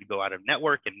flexibility to go out of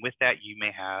network, and with that, you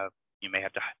may have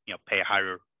to pay a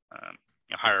higher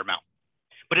amount.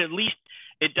 But at least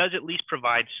it does at least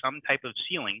provide some type of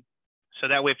ceiling, so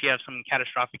that way if you have some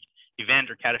catastrophic event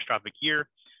or catastrophic year,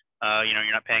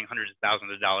 you're not paying hundreds of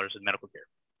thousands of dollars in medical care.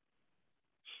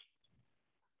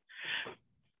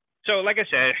 So like I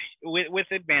said,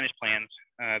 with Advantage plans,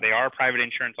 they are private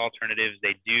insurance alternatives.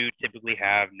 They do typically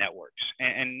have networks,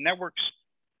 and networks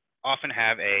often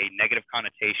have a negative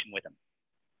connotation with them.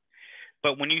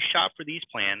 But when you shop for these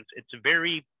plans,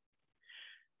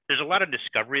 there's a lot of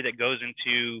discovery that goes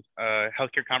into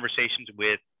healthcare conversations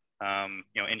with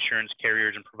insurance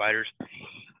carriers and providers.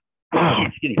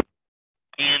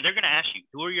 And they're going to ask you,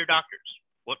 who are your doctors?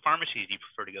 What pharmacies do you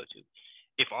prefer to go to?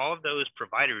 If all of those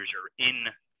providers are in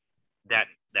that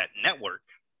network,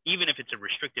 even if it's a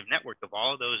restrictive network, if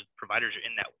all of those providers are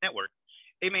in that network,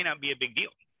 it may not be a big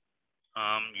deal.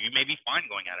 You may be fine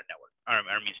going out of network,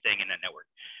 staying in that network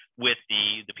with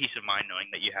the peace of mind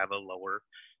knowing that you have a lower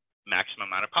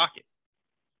maximum out of pocket.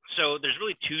 So there's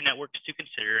really two networks to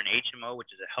consider: an HMO, which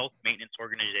is a health maintenance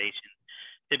organization,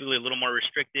 typically a little more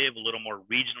restrictive, a little more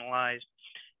regionalized.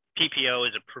 PPO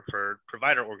is a preferred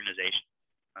provider organization,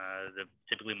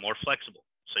 typically more flexible.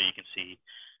 So you can see,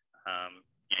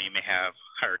 you may have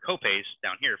higher copays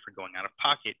down here for going out of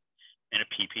pocket in a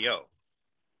PPO.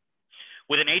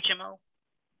 With an HMO,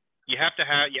 you have to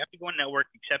go in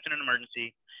network except in an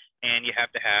emergency, and you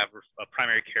have to have a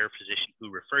primary care physician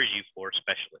who refers you for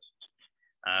specialists.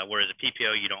 Whereas a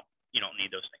PPO, you don't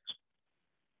need those things.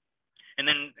 And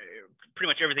then pretty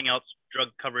much everything else,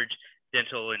 drug coverage,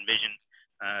 dental, and vision,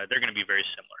 they're going to be very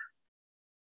similar.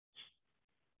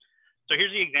 So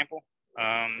here's the example,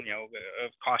 of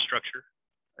cost structure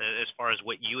as far as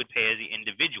what you would pay as the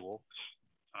individual,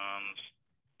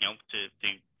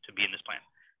 to be in this plan.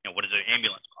 What is an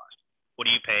ambulance cost? What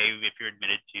do you pay if you're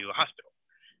admitted to a hospital?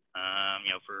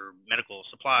 For medical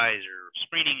supplies or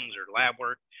screenings or lab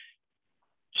work.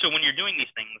 So when you're doing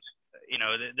these things,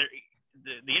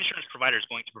 the insurance provider is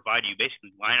going to provide you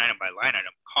basically line item by line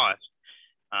item cost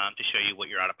to show you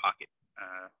what your out-of-pocket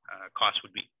cost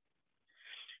would be.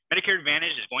 Medicare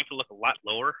Advantage is going to look a lot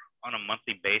lower on a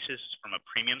monthly basis from a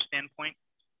premium standpoint.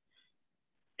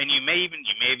 And you may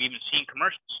have even seen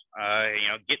commercials,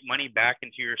 get money back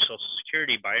into your Social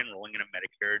Security by enrolling in a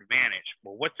Medicare Advantage.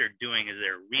 Well, what they're doing is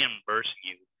they're reimbursing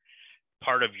you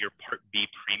part of your Part B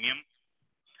premium.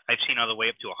 I've seen all the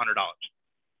way up to $100.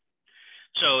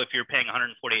 So if you're paying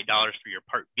 $148 for your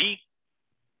Part B,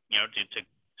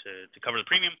 to cover the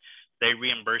premium, they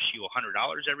reimburse you $100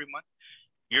 every month.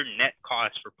 Your net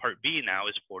cost for Part B now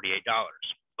is $48.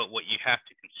 But what you have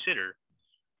to consider,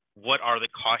 what are the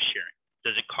cost sharing?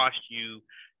 Does it cost you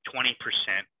 20%,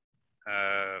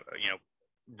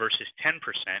 versus 10%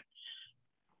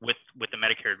 with the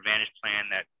Medicare Advantage plan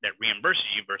that reimburses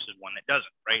you versus one that doesn't,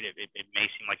 right? It may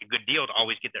seem like a good deal to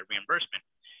always get that reimbursement,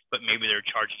 but maybe they're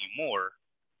charging you more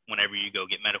whenever you go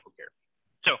get medical care.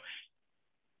 So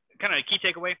kind of a key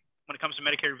takeaway when it comes to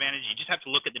Medicare Advantage, you just have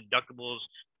to look at the deductibles,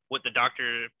 what the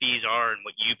doctor fees are, and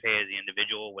what you pay as the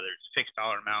individual, whether it's a fixed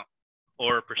dollar amount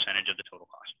or a percentage of the total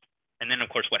cost. And then,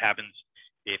 of course, what happens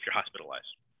if you're hospitalized.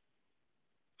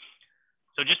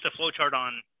 So just a flow chart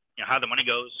on how the money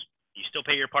goes. You still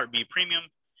pay your Part B premium.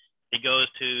 It goes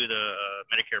to the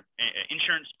Medicare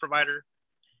insurance provider.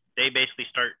 They basically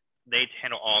they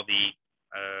handle all the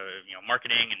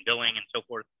marketing and billing and so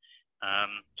forth.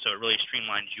 So it really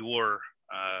streamlines your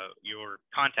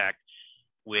contact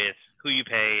with who you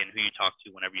pay and who you talk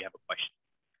to whenever you have a question.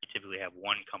 You typically have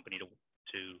one company to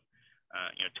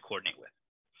coordinate with.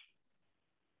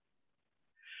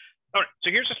 All right,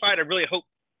 so here's a slide I really hope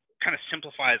kind of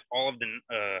simplifies all of the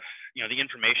the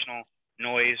informational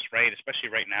noise, right?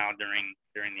 Especially right now during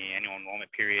the annual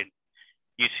enrollment period.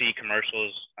 You see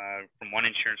commercials from one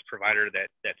insurance provider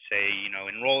that say,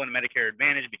 enroll in Medicare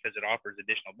Advantage because it offers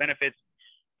additional benefits.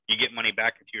 You get money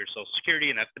back into your Social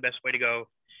Security, and that's the best way to go.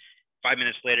 5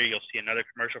 minutes later, you'll see another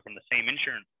commercial from the same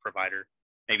insurance provider,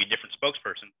 maybe a different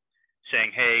spokesperson,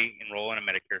 saying, hey, enroll in a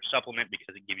Medicare supplement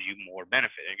because it gives you more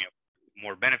benefit.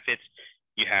 More benefits,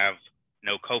 you have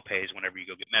no copays whenever you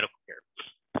go get medical care.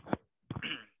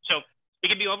 So it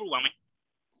can be overwhelming.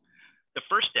 The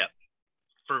first step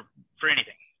for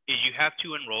anything is you have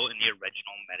to enroll in the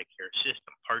original Medicare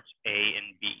system, Parts A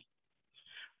and B.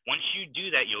 Once you do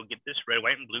that, you'll get this red,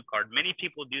 white, and blue card. Many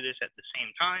people do this at the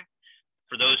same time.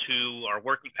 For those who are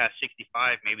working past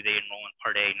 65, maybe they enroll in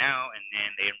Part A now, and then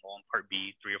they enroll in Part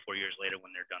B 3 or 4 years later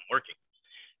when they're done working.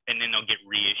 And then they'll get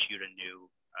reissued a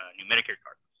new Medicare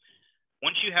card.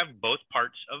 Once you have both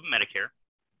parts of Medicare,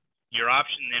 your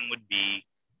option then would be,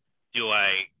 do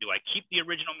I keep the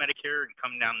original Medicare and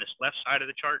come down this left side of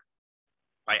the chart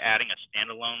by adding a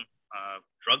standalone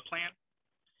drug plan,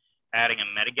 adding a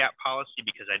Medigap policy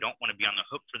because I don't want to be on the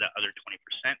hook for that other 20%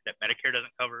 that Medicare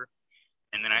doesn't cover,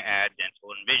 and then I add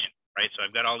dental and vision, right? So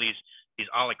I've got all these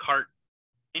a la carte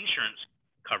insurance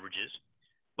coverages,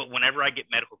 but whenever I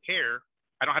get medical care,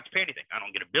 I don't have to pay anything. I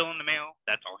don't get a bill in the mail.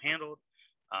 That's all handled.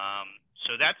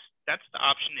 So that's the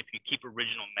option if you keep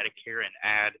original Medicare and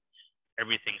add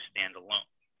everything standalone.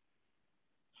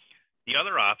 The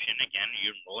other option, again,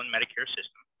 you enroll in Medicare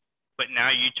system, but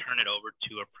now you turn it over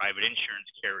to a private insurance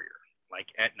carrier like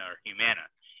Aetna or Humana,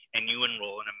 and you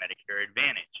enroll in a Medicare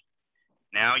Advantage.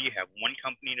 Now you have one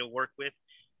company to work with.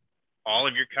 All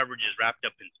of your coverage is wrapped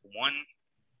up into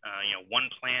one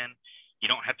plan. You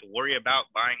don't have to worry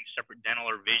about buying separate dental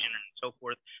or vision and so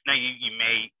forth. Now it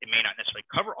may not necessarily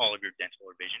cover all of your dental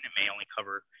or vision. It may only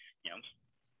cover,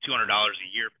 $200 a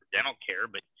year for dental care,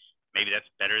 but maybe that's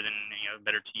better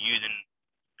to you than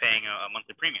paying a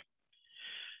monthly premium.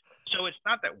 So it's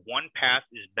not that one path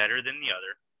is better than the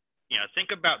other.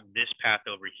 Think about this path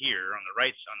over here on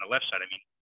the left side,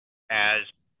 as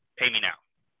pay me now,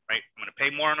 right? I'm going to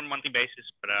pay more on a monthly basis,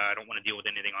 but I don't want to deal with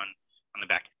anything on the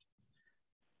back end.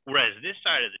 Whereas this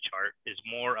side of the chart is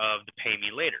more of the pay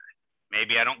me later.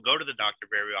 Maybe I don't go to the doctor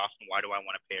very often. Why do I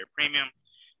want to pay a premium?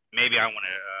 Maybe I want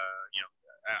to,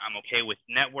 I'm okay with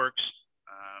networks,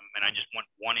 and I just want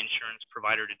one insurance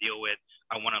provider to deal with.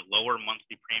 I want a lower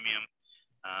monthly premium,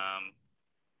 and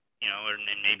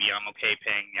maybe I'm okay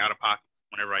paying the out-of-pocket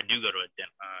whenever I do go to a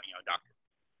doctor.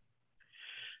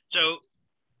 So,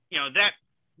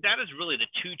 that is really the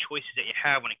two choices that you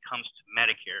have when it comes to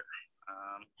Medicare.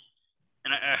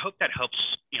 And I hope that helps,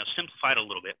 simplify it a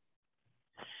little bit.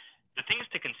 The things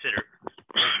to consider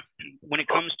when it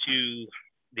comes to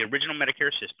the original Medicare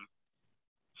system,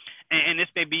 and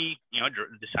this may be, a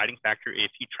deciding factor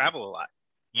if you travel a lot.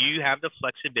 You have the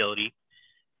flexibility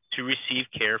to receive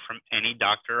care from any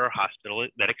doctor or hospital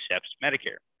that accepts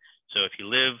Medicare. So if you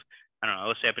live,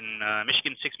 let's say up in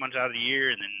Michigan 6 months out of the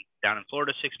year, and then down in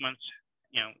Florida 6 months,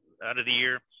 out of the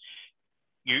year,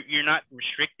 you're not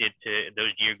restricted to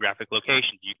those geographic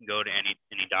locations. You can go to any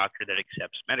doctor that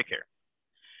accepts Medicare.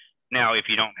 Now, if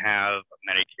you don't have a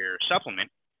Medicare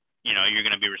supplement, you're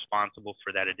going to be responsible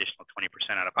for that additional 20%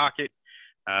 out of pocket,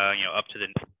 up to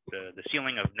the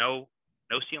ceiling of no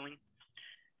ceiling.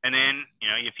 And then,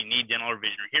 if you need dental or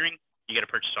vision or hearing, you got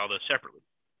to purchase all those separately.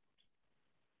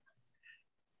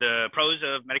 The pros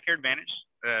of Medicare Advantage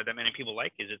that many people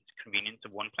like is its convenience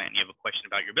of one plan. You have a question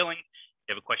about your billing, you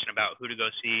have a question about who to go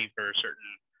see for a certain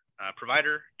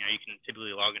provider. You can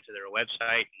typically log into their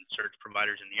website and search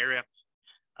providers in the area.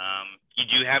 You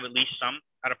do have at least some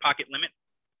out-of-pocket limit.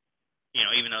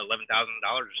 Even though $11,000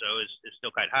 or so is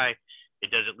still quite high, it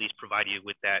does at least provide you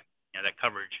with that, that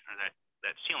coverage or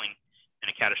that ceiling in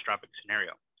a catastrophic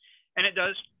scenario. And it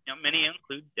does, many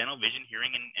include dental, vision,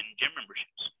 hearing, and gym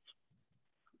memberships.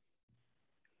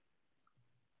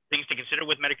 Things to consider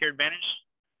with Medicare Advantage: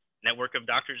 network of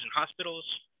doctors and hospitals.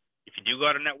 If you do go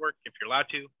out of network, if you're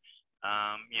allowed to,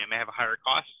 you may have higher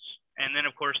costs. And then,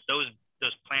 of course, those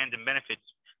plans and benefits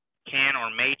can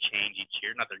or may change each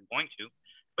year. Not that they're going to,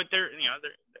 but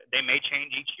they may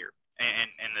change each year.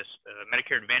 And this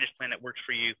Medicare Advantage plan that works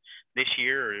for you this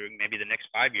year or maybe the next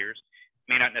 5 years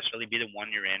may not necessarily be the one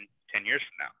you're in 10 years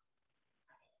from now.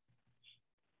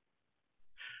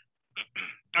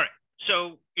 All right.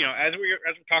 So, as we're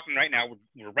talking right now,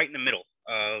 we're right in the middle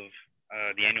of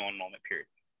the annual enrollment period.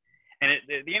 And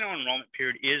the annual enrollment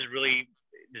period is really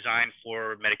designed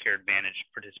for Medicare Advantage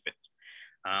participants.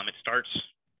 It starts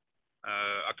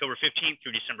October 15th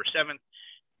through December 7th.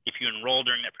 If you enroll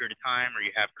during that period of time or you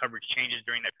have coverage changes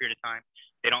during that period of time,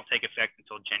 they don't take effect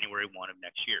until January 1 of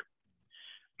next year.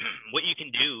 What you can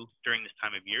do during this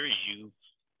time of year is you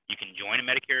can join a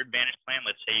Medicare Advantage plan.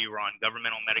 Let's say you were on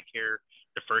governmental Medicare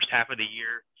the first half of the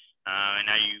year, and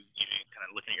now you're kind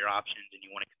of looking at your options and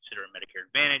you want to consider a Medicare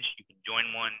Advantage. You can join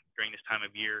one during this time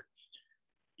of year.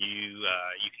 You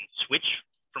can switch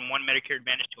from one Medicare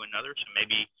Advantage to another. So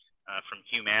maybe from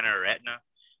Humana or Aetna,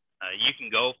 you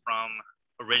can go from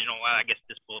original. I guess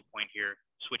this bullet point here,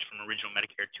 switch from original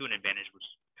Medicare to an Advantage, was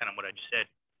kind of what I just said.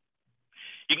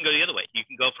 You can go the other way. You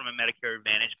can go from a Medicare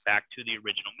Advantage back to the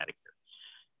original Medicare.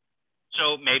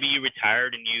 So maybe you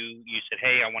retired and you said,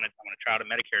 hey, I want to try out a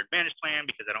Medicare Advantage plan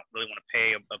because I don't really want to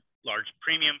pay a large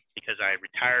premium because I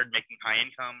retired making high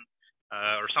income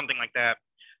or something like that.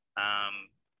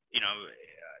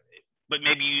 But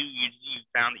maybe you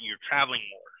found that you're traveling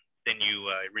more than you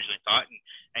originally thought,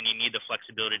 and you need the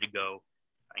flexibility to go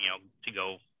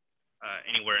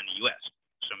anywhere in the U.S.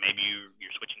 So maybe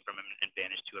you're switching from an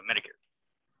Advantage to a Medicare.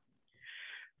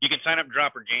 You can sign up,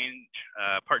 drop, or change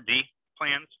Part D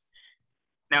plans.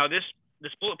 Now, this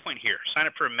bullet point here, sign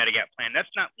up for a Medigap plan,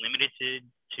 that's not limited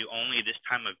to only this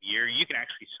time of year. You can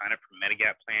actually sign up for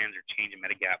Medigap plans or change in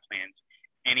Medigap plans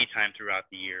anytime throughout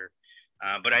the year.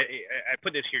 But I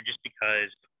put this here just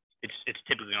because it's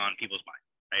typically on people's mind,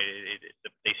 right?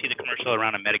 They see the commercial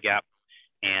around a Medigap,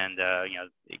 and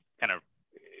it kind of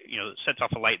sets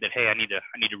off a light that, hey, I need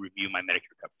to review my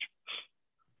Medicare coverage.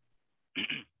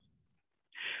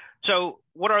 So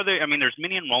what are there's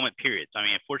many enrollment periods.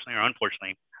 Fortunately or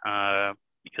unfortunately,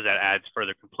 because that adds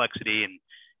further complexity and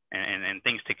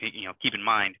things to keep in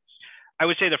mind. I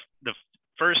would say the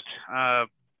first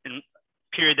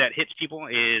period that hits people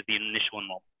is the initial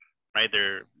enrollment, right?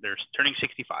 They're turning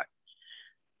 65.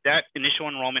 That initial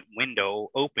enrollment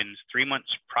window opens 3 months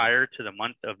prior to the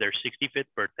month of their 65th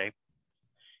birthday.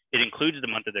 It includes the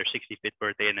month of their 65th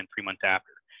birthday and then 3 months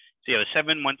after. So you have a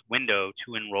 7-month window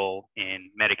to enroll in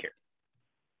Medicare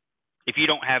if you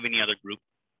don't have any other group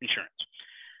insurance.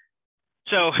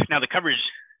 So now the coverage,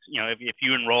 if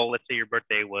you enroll, let's say your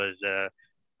birthday was,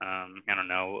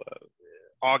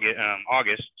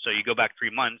 August. So you go back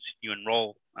 3 months, you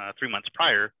enroll 3 months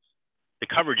prior, the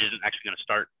coverage isn't actually going to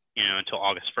start, until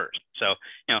August 1st. So,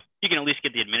 you can at least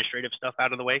get the administrative stuff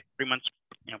out of the way 3 months,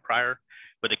 prior,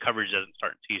 but the coverage doesn't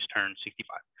start until you turn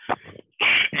 65.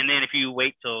 And then if you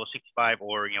wait till 65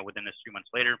 or, within this 3 months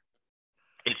later,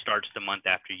 it starts the month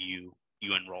after you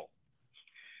enroll.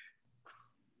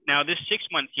 Now, this 6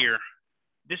 month here,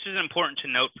 this is important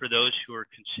to note for those who are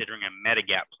considering a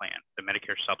Medigap plan, the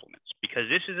Medicare supplements, because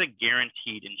this is a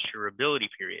guaranteed insurability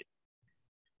period,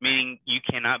 meaning you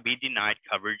cannot be denied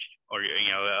coverage or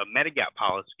a Medigap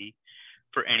policy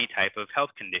for any type of health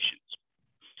conditions.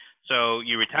 So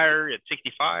you retire at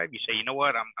 65, you say, you know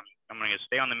what, I'm going to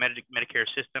stay on the Medicare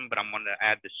system, but I'm going to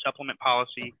add the supplement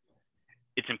policy.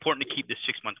 It's important to keep this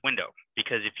 6 month window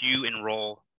because if you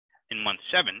enroll in month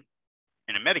 7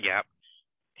 in a Medigap,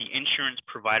 the insurance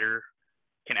provider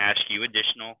can ask you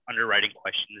additional underwriting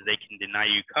questions. They can deny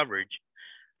you coverage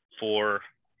for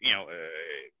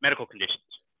medical conditions,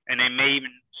 and they may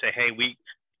even say, hey, we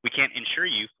can't insure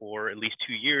you for at least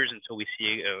 2 years until we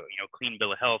see a clean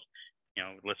bill of health,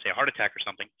 let's say a heart attack or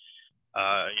something.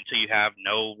 until you have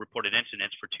no reported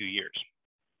incidents for 2 years.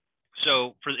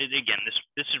 So again,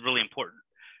 this is really important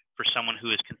for someone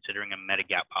who is considering a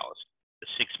Medigap policy, the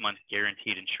 6-month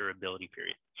guaranteed insurability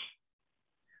period.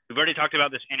 We've already talked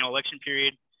about this annual election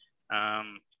period.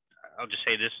 I'll just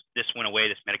say this went away.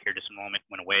 This Medicare disenrollment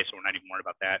went away, so we're not even worried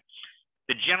about that.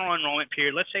 The general enrollment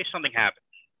period, let's say something happened.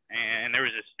 And there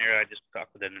was this scenario, I just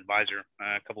talked with an advisor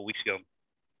a couple of weeks ago.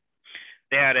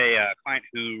 They had a client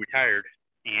who retired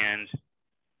and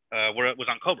was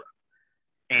on COBRA,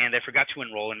 and they forgot to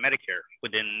enroll in Medicare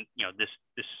within this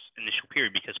initial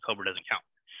period because COBRA doesn't count.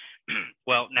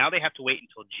 Well, now they have to wait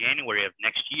until January of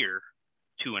next year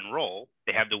to enroll.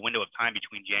 They have the window of time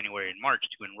between January and March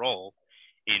to enroll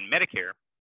in Medicare.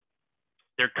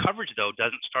 Their coverage, though,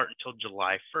 doesn't start until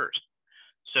July 1st.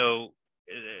 So,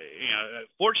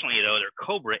 fortunately, though, their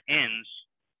COBRA ends,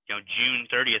 June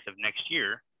 30th of next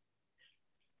year,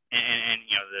 and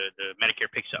the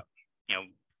Medicare picks up,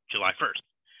 July 1st.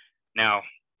 Now,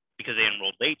 because they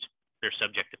enrolled late, they're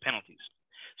subject to penalties.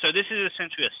 So this is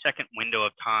essentially a second window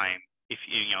of time. If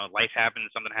life happens,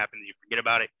 something happens, you forget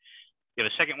about it, you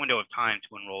have a second window of time to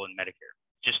enroll in Medicare.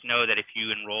 Just know that if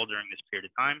you enroll during this period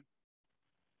of time,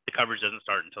 the coverage doesn't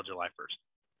start until July 1st.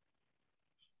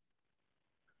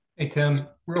 Hey, Tim,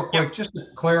 real quick, just to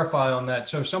clarify on that.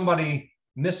 So if somebody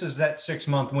misses that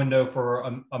 6-month window for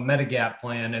a Medigap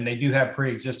plan, and they do have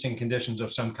pre-existing conditions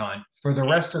of some kind, for the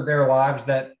rest of their lives,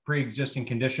 that pre-existing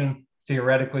condition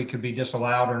theoretically could be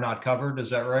disallowed or not covered.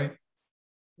 Is that right?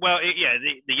 Well,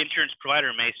 the insurance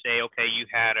provider may say, okay, you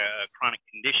had a chronic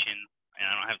condition, and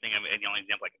I don't have to think of the only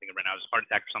example I can think of right now is a heart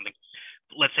attack or something.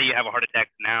 Let's say you have a heart attack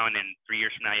now, and then 3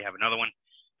 years from now you have another one.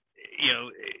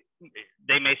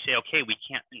 They may say, okay, we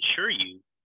can't insure you.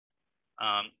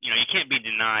 You can't be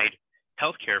denied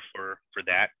health care for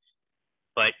that,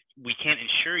 but we can't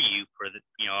insure you for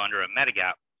under a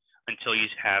Medigap until you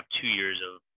have 2 years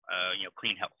of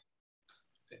clean health.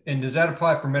 And does that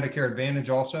apply for Medicare Advantage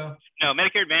also? No,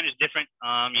 Medicare Advantage is different.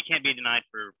 You can't be denied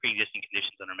for pre-existing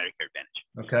conditions under Medicare Advantage.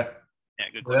 Okay. Yeah,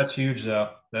 good question. Well, that's huge,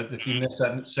 though. That if you miss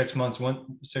that 6 month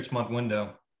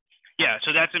window. Yeah,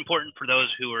 so that's important for those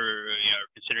who are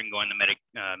considering going the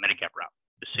Medigap route,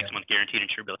 the 6-month guaranteed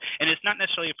insurability. And it's not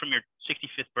necessarily from your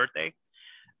 65th birthday.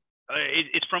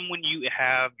 It's from when you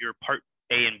have your Part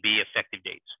A and B effective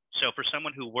dates. So for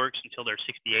someone who works until they're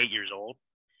 68 years old,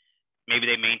 maybe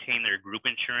they maintain their group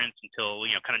insurance until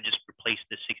kind of just replace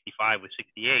the 65 with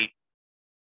 68.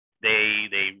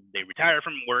 They retire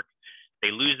from work,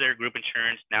 they lose their group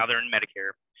insurance. Now they're in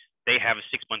Medicare. They have a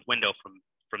 6-month window from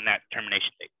that termination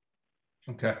date.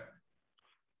 Okay.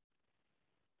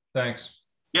 Thanks.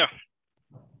 Yeah.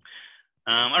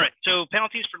 All right. So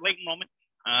penalties for late enrollment,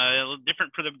 different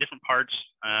for the different parts.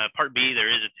 Part B, there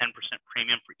is a 10%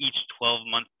 premium for each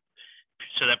 12-month.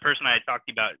 So that person I had talked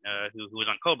about who was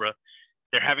on COBRA,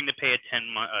 they're having to pay a 10%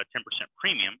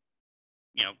 premium,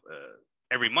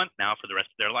 every month now for the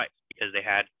rest of their life because they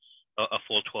had a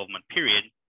full 12-month period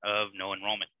of no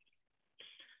enrollment.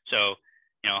 So,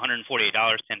 $148,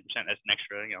 10%, that's an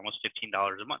extra, almost $15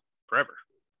 a month forever.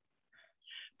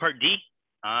 Part D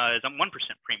is a 1%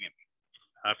 premium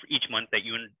for each month that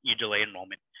you delay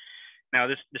enrollment. Now,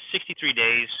 the 63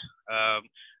 days,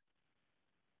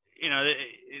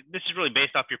 this is really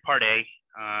based off your Part A.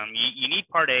 You need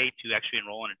Part A to actually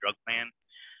enroll in a drug plan.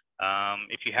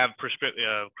 If you have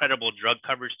credible drug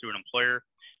coverage through an employer,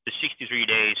 the 63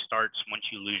 days starts once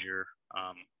you lose your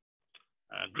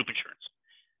group insurance.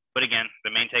 But again,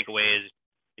 the main takeaway is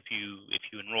if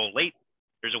you enroll late,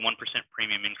 there's a 1%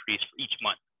 premium increase for each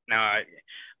month. Now,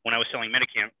 when I was selling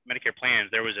Medicare plans,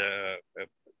 there was a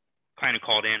client who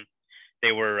called in.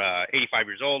 They were 85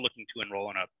 years old, looking to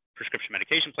enroll in a prescription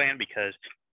medication plan because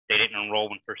they didn't enroll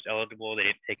when first eligible. They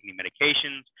didn't take any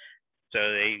medications. So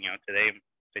they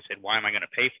said, why am I going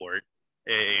to pay for it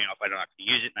if I'm not going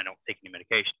to use it and I don't take any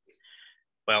medication?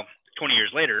 Well, 20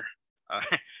 years later,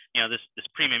 this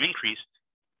premium increased.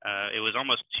 It was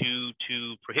almost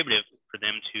too prohibitive for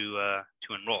them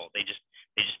to enroll. They just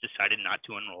decided not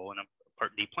to enroll in a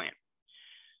Part D plan.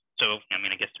 So,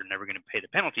 I guess they're never going to pay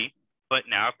the penalty, but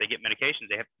now if they get medications,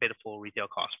 they have to pay the full retail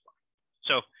cost for it.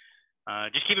 So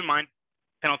just keep in mind,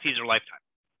 penalties are lifetime.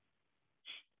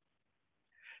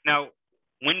 Now,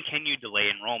 when can you delay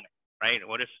enrollment, right?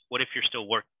 What if you're still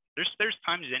working? There's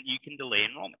times that you can delay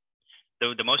enrollment.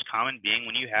 The most common being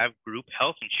when you have group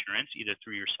health insurance, either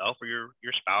through yourself or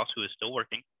your spouse who is still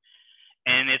working,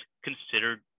 and it's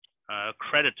considered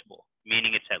creditable,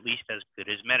 meaning it's at least as good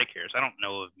as Medicare's. I don't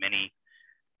know of many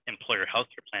employer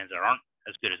healthcare plans that aren't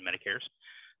as good as Medicare's,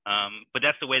 but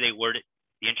that's the way they word it.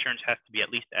 The insurance has to be at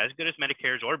least as good as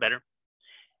Medicare's or better,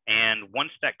 And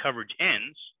once that coverage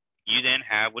ends, you then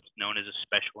have what's known as a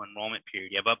special enrollment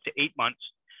period. You have up to 8 months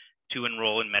to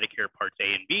enroll in Medicare Parts A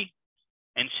and B,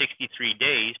 and 63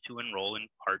 days to enroll in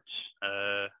Parts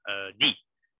D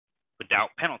without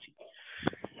penalty.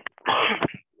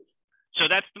 So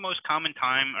that's the most common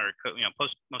time, or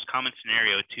most common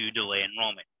scenario to delay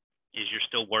enrollment, is you're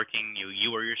still working, you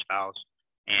or your spouse,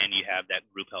 and you have that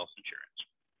group health insurance.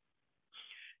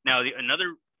 Now,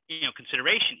 another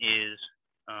consideration is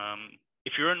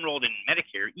if you're enrolled in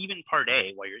Medicare, even Part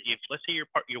A, while let's say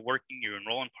you're working, you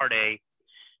enroll in Part A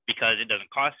because it doesn't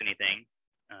cost anything,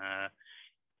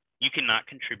 you cannot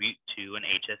contribute to an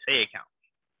HSA account.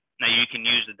 Now, you can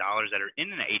use the dollars that are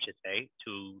in an HSA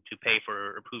to pay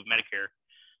for approved Medicare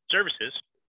services.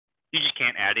 You just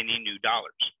can't add any new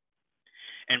dollars.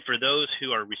 And for those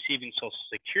who are receiving Social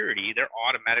Security, they're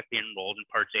automatically enrolled in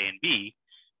Parts A and B,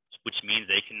 which means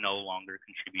they can no longer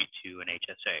contribute to an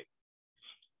HSA.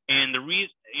 And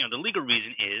the legal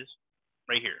reason is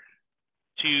right here.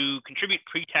 To contribute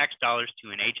pre-tax dollars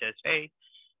to an HSA,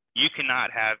 you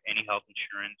cannot have any health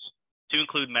insurance to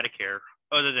include Medicare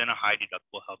other than a high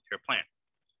deductible healthcare plan.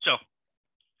 So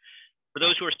for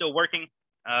those who are still working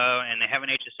and they have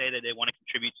an HSA that they want to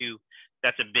contribute to,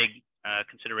 that's a big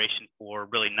consideration for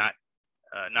really not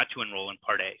to enroll in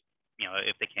Part A,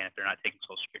 if they can, if they're not taking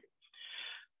Social Security.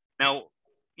 Now,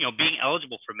 being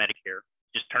eligible for Medicare,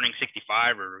 just turning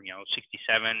 65 or 67,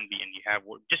 and you have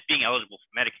just being eligible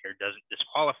for Medicare doesn't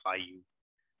disqualify you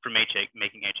from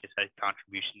making HSA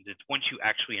contributions. It's once you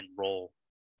actually enroll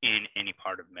in any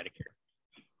part of Medicare.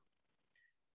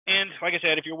 And like I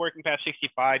said, if you're working past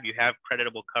 65, you have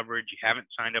creditable coverage, you haven't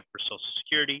signed up for Social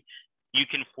Security, you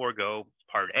can forego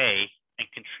Part A and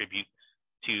contribute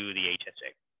to the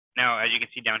HSA. Now, as you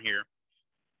can see down here,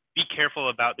 be careful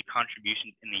about the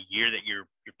contributions in the year that you're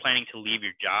planning to leave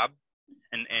your job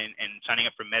and signing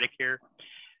up for Medicare,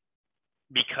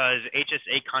 because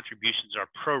HSA contributions are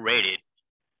prorated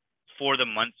for the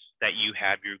months that you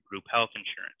have your group health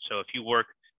insurance. So if you work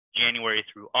January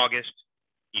through August,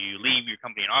 you leave your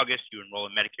company in August, you enroll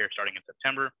in Medicare starting in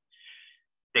September,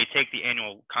 they take the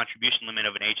annual contribution limit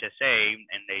of an HSA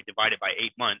and they divide it by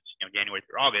 8 months, January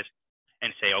through August,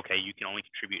 and say, okay, you can only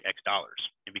contribute X dollars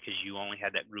because you only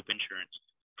had that group insurance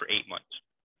for 8 months.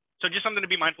 So just something to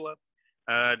be mindful of.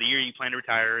 The year you plan to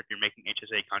retire, if you're making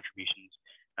HSA contributions,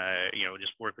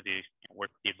 just work with the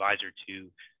advisor to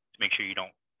make sure you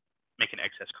don't make an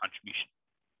excess contribution.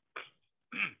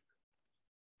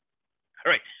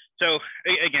 All right. So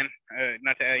again,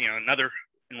 another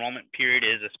enrollment period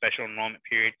is a special enrollment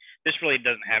period. This really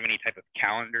doesn't have any type of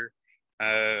calendar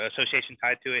association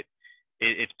tied to it.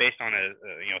 It's based on a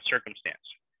circumstance.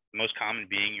 The most common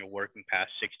being you're working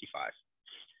past 65.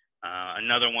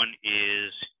 Another one is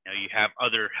you have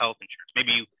other health insurance.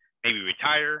 Maybe you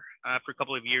retire for a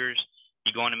couple of years,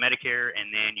 you go on to Medicare, and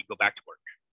then you go back to work.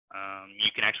 You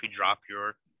can actually drop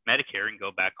your Medicare and go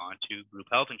back onto group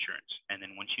health insurance. And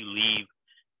then once you leave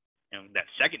that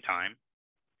second time,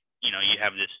 you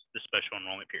have this special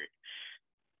enrollment period.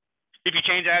 If you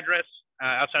change address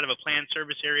outside of a planned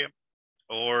service area,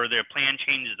 or their plan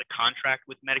changes the contract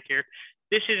with Medicare,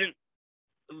 this isn't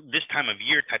this time of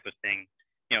year type of thing.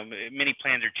 Many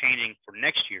plans are changing for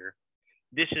next year.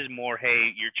 This is more,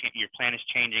 hey, your plan is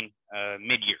changing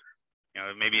mid-year.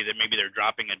 Maybe they're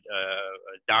dropping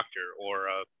a doctor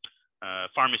or a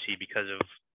pharmacy because of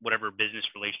whatever business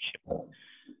relationship.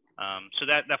 So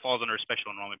that falls under a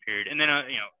special enrollment period. And then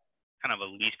kind of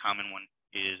a least common one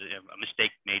is a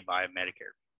mistake made by a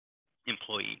Medicare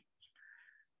employee.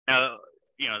 Now,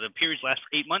 the periods last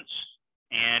for 8 months,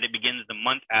 and it begins the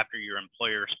month after your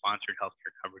employer-sponsored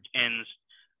healthcare coverage ends,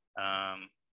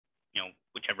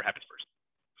 whichever happens first.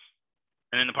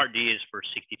 And then the Part D is for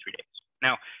 63 days.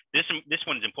 Now, this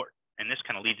one's important, and this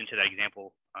kind of leads into that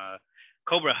example.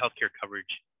 COBRA healthcare coverage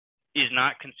is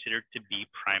not considered to be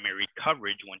primary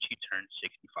coverage once you turn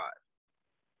 65.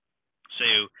 So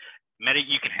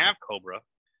you can have COBRA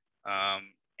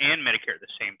and Medicare at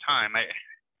the same time. I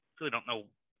really don't know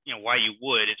why you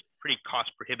would. It's pretty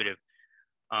cost prohibitive.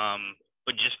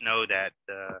 But just know that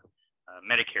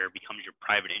Medicare becomes your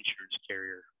private insurance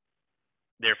carrier,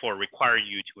 therefore require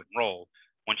you to enroll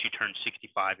once you turn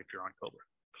 65 if you're on COBRA.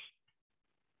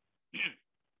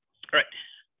 All right.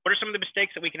 What are some of the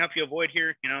mistakes that we can help you avoid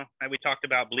here? We talked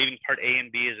about believing Part A and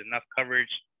B is enough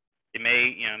coverage. It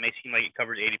may seem like it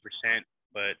covers 80%,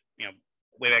 but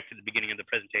way back to the beginning of the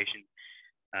presentation,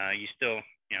 you still,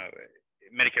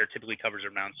 Medicare typically covers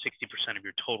around 60% of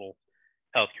your total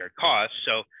healthcare costs,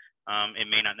 so it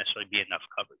may not necessarily be enough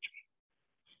coverage.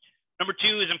 Number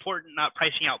two is important, not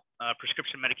pricing out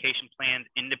prescription medication plans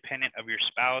independent of your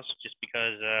spouse. Just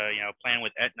because a plan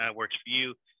with Aetna works for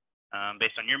you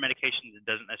based on your medications, it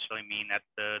doesn't necessarily mean that's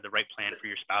the right plan for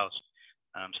your spouse.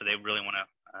 So they really want to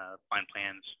find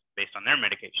plans based on their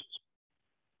medications.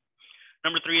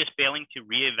 Number three is failing to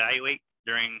reevaluate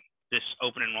during this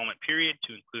open enrollment period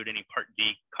to include any Part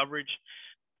D coverage.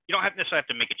 You don't necessarily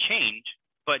have to make a change,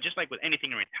 but just like with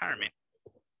anything in retirement,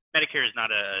 Medicare is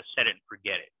not a set it and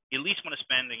forget it. You at least want to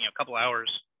spend a couple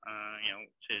hours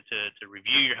to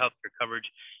review your healthcare coverage,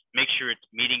 make sure it's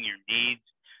meeting your needs,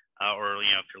 or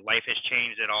if your life has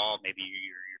changed at all, maybe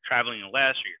you're traveling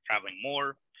less or you're traveling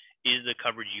more. Is the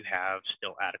coverage you have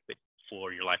still adequate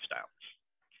for your lifestyle?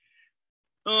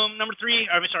 Number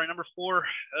four,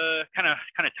 kind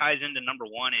of ties into number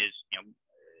one is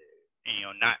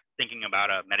not thinking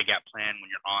about a Medigap plan when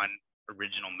you're on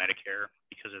original Medicare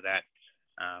because of that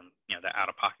the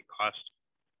out-of-pocket cost.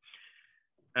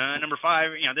 Number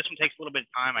five, this one takes a little bit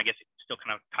of time. I guess it still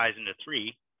kind of ties into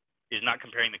three, is not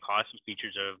comparing the costs and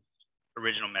features of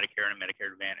original Medicare and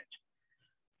Medicare Advantage.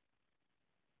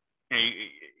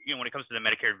 When it comes to the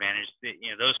Medicare Advantage,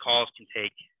 those calls can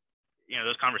take,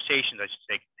 those conversations, I should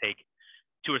say, can take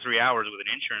 2 or 3 hours with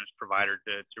an insurance provider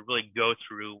to really go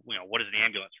through, what does the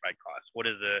ambulance ride cost? What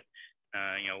is the,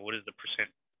 what is the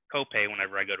percent copay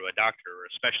whenever I go to a doctor or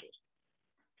a specialist?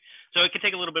 So it can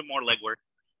take a little bit more legwork.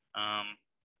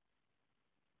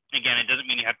 Again, it doesn't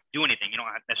mean you have to do anything. You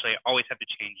don't necessarily always have to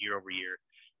change year over year.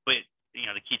 But,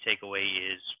 the key takeaway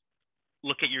is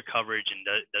look at your coverage and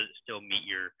does it still meet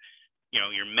your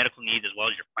medical needs as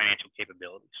well as your financial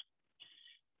capabilities.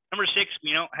 Number six,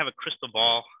 we don't have a crystal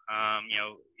ball,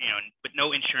 but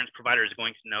no insurance provider is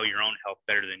going to know your own health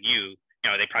better than you.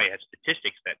 They probably have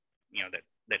statistics that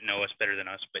know us better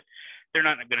than us, but they're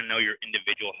not going to know your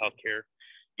individual healthcare,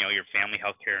 your family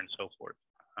healthcare, and so forth.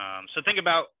 So think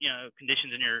about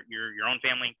conditions in your own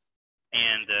family,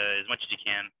 and as much as you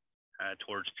can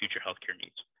towards future healthcare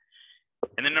needs.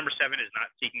 And then number seven is not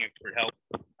seeking expert help.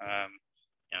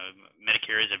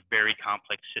 Medicare is a very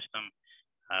complex system,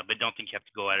 but don't think you have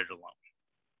to go at it alone.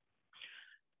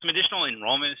 Some additional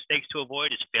enrollment mistakes to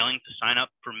avoid is failing to sign up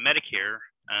for Medicare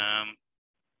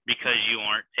because you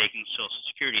aren't taking Social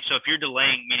Security. So if you're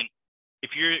delaying, meaning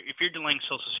if you're delaying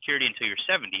Social Security until you're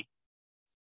 70,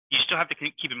 you still have to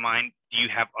keep in mind, do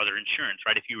you have other insurance,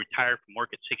 right? If you retire from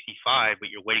work at 65, but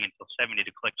you're waiting until 70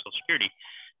 to collect Social Security,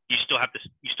 you still have to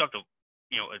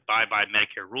abide by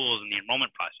Medicare rules in the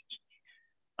enrollment process.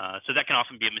 So that can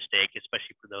often be a mistake,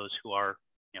 especially for those who are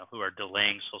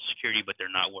delaying Social Security, but they're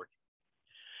not working.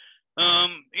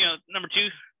 Number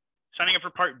two, signing up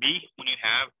for Part B when you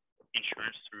have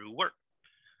insurance through work.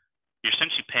 You're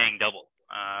essentially paying double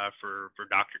for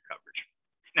doctor coverage.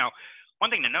 Now, one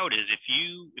thing to note is if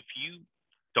you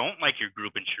don't like your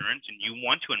group insurance and you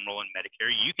want to enroll in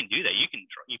Medicare, you can do that. You can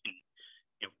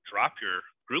drop your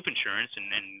group insurance and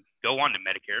go on to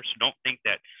Medicare. So don't think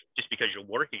that just because you're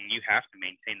working, you have to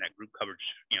maintain that group coverage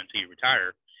until you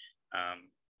retire.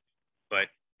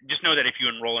 But just know that if you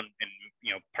enroll in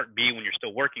Part B when you're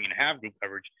still working and have group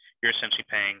coverage, you're essentially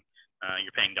paying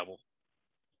double.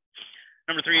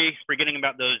 Number three, forgetting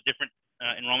about those different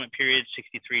enrollment periods,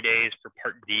 63 days for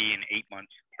Part D and 8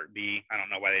 months for Part B. I don't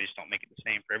know why they just don't make it the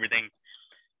same for everything.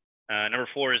 Number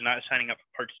four is not signing up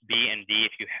for Parts B and D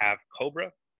if you have COBRA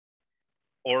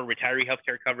or retiree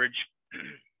healthcare coverage.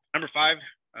 Number five,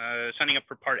 signing up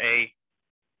for Part A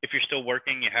if you're still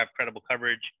working, you have credible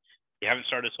coverage, you haven't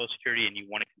started Social Security, and you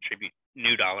want to contribute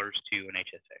new dollars to an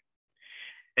HSA.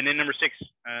 And then number six,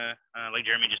 like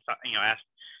Jeremy just asked,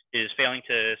 is failing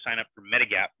to sign up for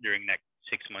Medigap during that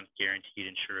 6-month guaranteed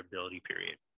insurability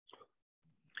period.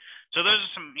 So those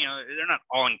are some, they're not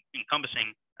all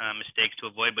encompassing mistakes to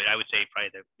avoid, but I would say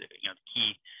probably the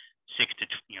key 6 to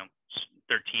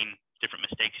 13 different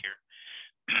mistakes here.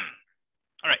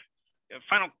 All right,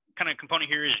 final kind of component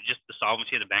here is just the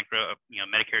solvency of the bankrupt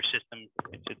Medicare system.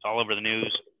 It's all over the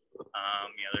news.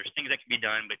 There's things that can be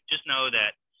done, but just know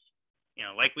that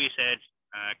like we said,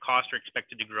 costs are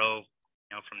expected to grow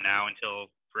from now until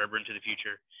forever into the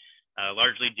future.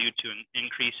 Largely due to an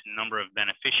increase in number of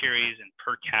beneficiaries and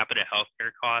per capita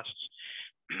healthcare costs.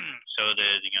 So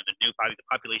the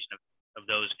population of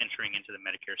those entering into the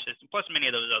Medicare system, plus many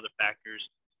of those other factors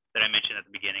that I mentioned at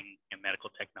the beginning,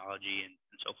 medical technology and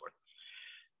so forth.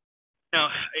 Now,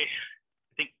 I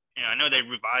think I know they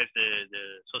revised the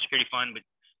Social Security fund, but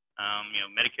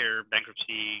Medicare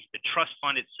bankruptcy, the trust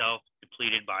fund itself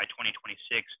depleted by 2026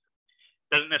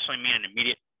 doesn't necessarily mean an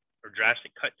immediate or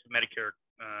drastic cut to Medicare.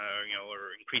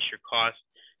 Or increase your cost.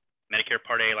 Medicare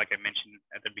Part A, like I mentioned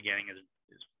at the beginning, is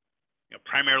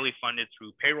primarily funded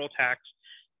through payroll tax.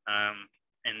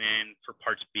 And then for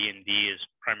parts B and D is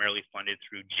primarily funded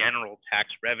through general tax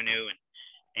revenue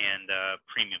and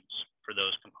premiums for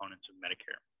those components of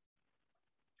Medicare.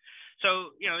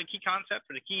 So, the key concept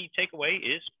or the key takeaway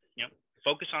is,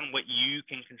 focus on what you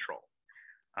can control.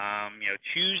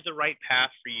 Choose the right path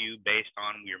for you based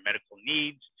on your medical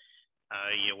needs,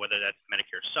 whether that's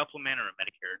Medicare supplement or a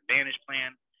Medicare Advantage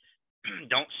plan.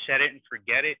 Don't set it and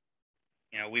forget it.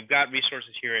 We've got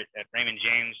resources here at Raymond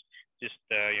James, just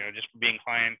for being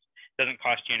clients. It doesn't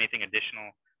cost you anything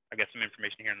additional. I've got some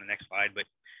information here on the next slide, but,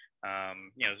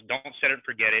 don't set it and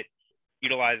forget it.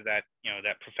 Utilize that,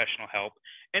 that professional help.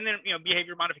 And then,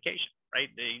 behavior modification, right?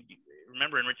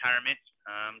 Remember, in retirement,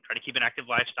 try to keep an active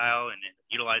lifestyle and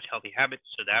utilize healthy habits.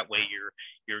 So that way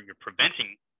you're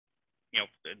preventing,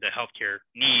 the healthcare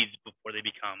needs before they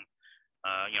become,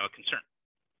 a concern.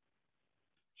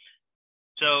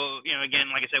 So,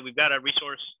 again, like I said, we've got a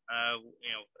resource,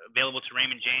 available to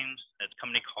Raymond James. It's a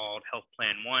company called Health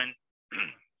Plan One.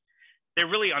 They're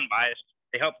really unbiased.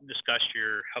 They help discuss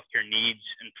your healthcare needs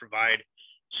and provide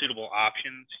suitable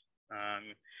options.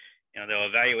 They'll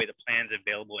evaluate the plans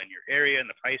available in your area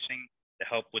and the pricing to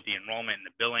help with the enrollment and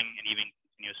the billing and even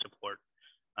continue support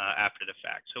after the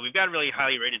fact. So we've got really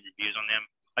highly rated reviews on them.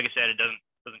 Like I said, it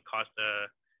doesn't cost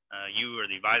you or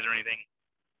the advisor anything.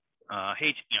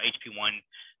 HP1,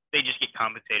 they just get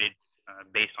compensated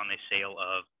based on the sale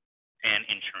of an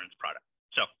insurance product.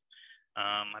 So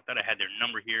I thought I had their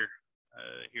number here.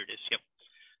 Here it is. Yep.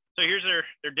 So here's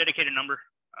their dedicated number.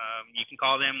 You can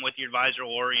call them with your advisor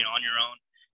or, on your own,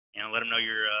 let them know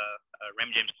you're a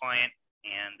Raymond James client.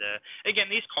 And again,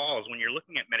 these calls, when you're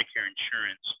looking at Medicare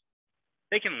insurance,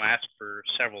 they can last for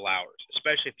several hours,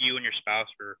 especially if you and your spouse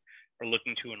are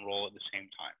looking to enroll at the same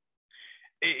time.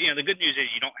 The good news is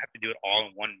you don't have to do it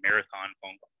all in one marathon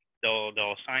phone call.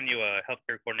 They'll assign you a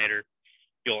healthcare coordinator.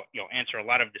 You'll answer a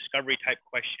lot of discovery type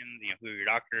questions. Who are your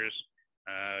doctors?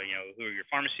 Who are your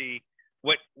pharmacy?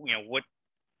 What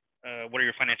are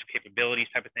your financial capabilities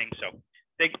type of thing. So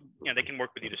they can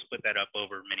work with you to split that up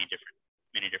over many different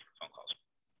phone calls.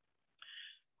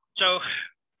 So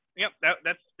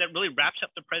that really wraps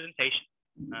up the presentation.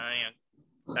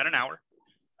 About an hour.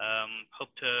 Hope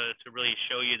to really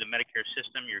show you the Medicare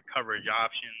system, your coverage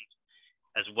options,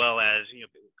 as well as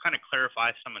kind of clarify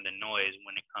some of the noise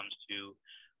when it comes to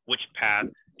which path,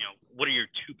 what are your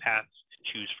two paths to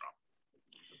choose from.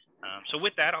 So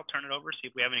with that, I'll turn it over, see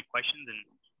if we have any questions, and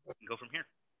we can go from here.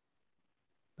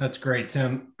 That's great,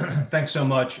 Tim. Thanks so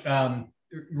much.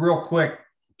 Real quick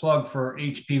plug for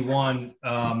HP1.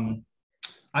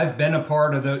 I've been a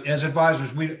part of as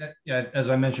advisors, as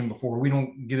I mentioned before, we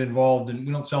don't get involved and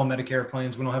we don't sell Medicare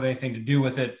plans. We don't have anything to do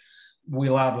with it. We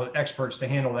allow the experts to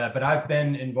handle that. But I've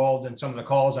been involved in some of the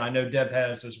calls. I know Deb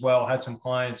has as well, had some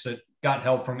clients that got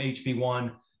help from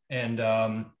HP1 and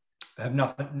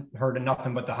have heard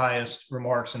nothing but the highest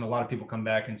remarks. And a lot of people come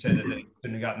back and say that they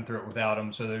couldn't have gotten through it without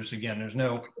them. So there's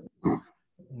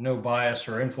no bias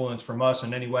or influence from us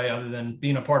in any way other than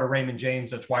being a part of Raymond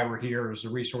James. That's why we're here, is the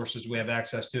resources we have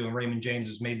access to, and Raymond James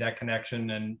has made that connection,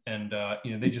 and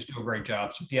they just do a great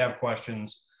job. So if you have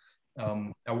questions,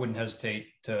 I wouldn't hesitate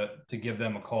to give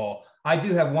them a call. I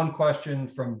do have one question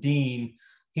from Dean.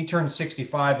 He turned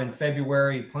 65 in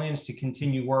February, plans to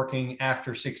continue working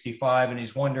after 65, and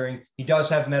he's wondering, he does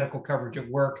have medical coverage at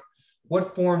work.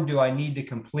 What form do I need to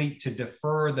complete to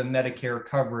defer the Medicare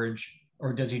coverage,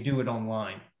 or does he do it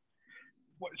online?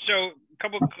 So a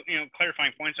couple of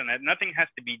clarifying points on that. Nothing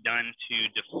has to be done to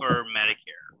defer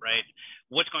Medicare, right?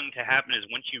 What's going to happen is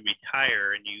once you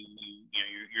retire and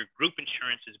your group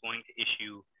insurance is going to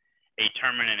issue a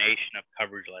termination of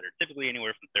coverage letter, typically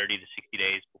anywhere from 30 to 60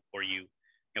 days before you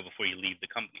leave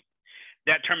the company.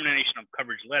 That termination of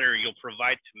coverage letter you'll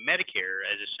provide to Medicare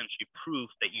as essentially proof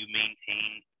that you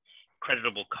maintain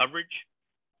creditable coverage.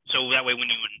 So that way, when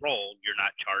you enroll, you're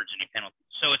not charged any penalties.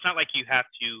 So it's not like you have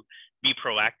to be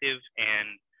proactive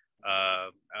and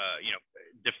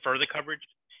defer the coverage.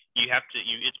 You have to.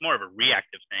 It's more of a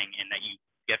reactive thing in that you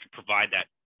have to provide that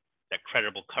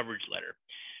creditable coverage letter.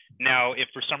 Now, if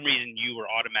for some reason you were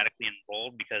automatically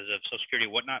enrolled because of Social Security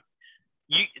or whatnot,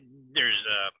 there's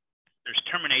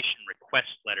termination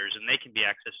request letters, and they can be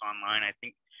accessed online. I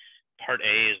think Part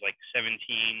A is like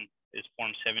Form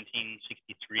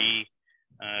 1763.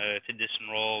 To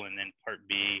disenroll, and then Part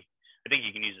B, I think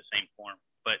you can use the same form.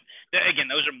 But again,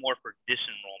 those are more for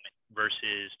disenrollment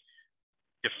versus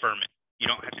deferment. You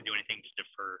don't have to do anything to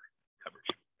defer coverage.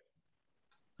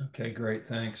 Okay, great.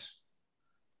 Thanks.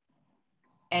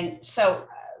 And so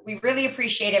we really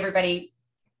appreciate everybody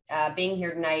being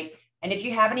here tonight. And if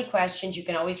you have any questions, you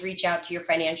can always reach out to your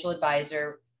financial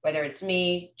advisor, whether it's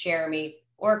me, Jeremy,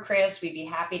 or Chris. We'd be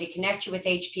happy to connect you with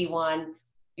HP1.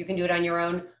 You can do it on your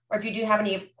own. Or if you do have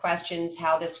any questions,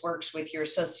 how this works with your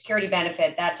Social Security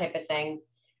benefit, that type of thing,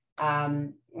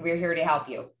 we're here to help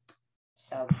you.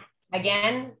 So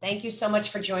again, thank you so much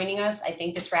for joining us. I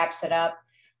think this wraps it up.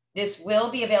 This will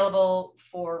be available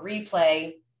for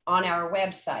replay on our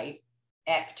website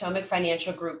at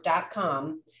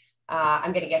PotomacFinancialGroup.com.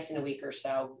 I'm going to guess in a week or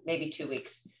so, maybe 2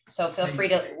 weeks. So feel free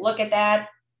to look at that.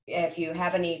 If you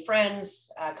have any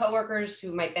friends, coworkers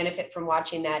who might benefit from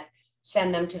watching that,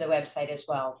 send them to the website as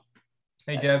well.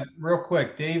 Hey, Deb, real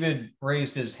quick, David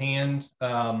raised his hand.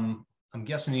 I'm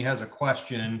guessing he has a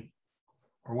question.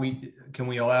 Can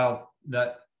we allow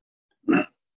that,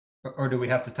 or do we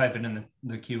have to type it in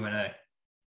the Q&A?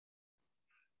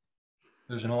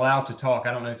 There's an allow to talk.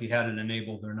 I don't know if you had it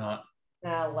enabled or not.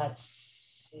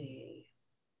 Let's see.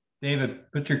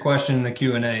 David, put your question in the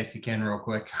Q&A if you can real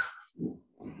quick.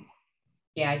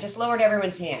 Yeah, I just lowered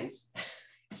everyone's hands.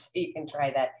 So you can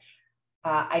try that.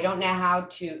 I don't know how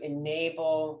to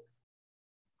enable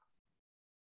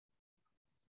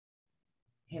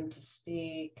him to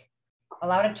speak.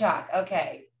 Allow to talk.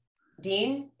 Okay.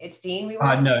 Dean, it's Dean.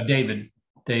 No, David.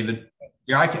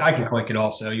 Yeah, I can click it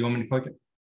also. You want me to click it?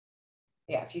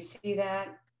 Yeah, if you see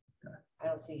that, I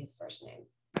don't see his first name.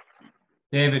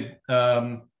 David.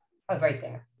 Oh, right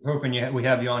there. Hoping we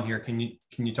have you on here. Can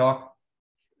you talk?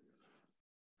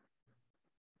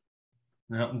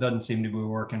 No, it doesn't seem to be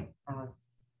working.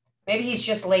 Maybe he's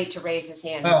just late to raise his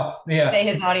hand. Oh, yeah. Say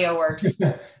his audio works.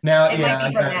 Now, it might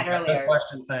be from that earlier.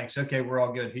 Question, thanks. Okay, we're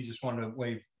all good. He just wanted to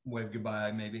wave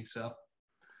goodbye, maybe. So.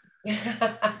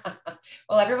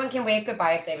 Well, everyone can wave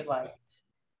goodbye if they would like.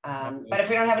 But if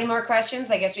we don't have any more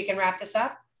questions, I guess we can wrap this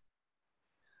up.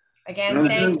 Again,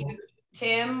 thank you,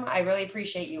 Tim. I really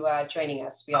appreciate you joining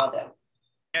us. We all do.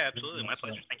 Yeah, absolutely. My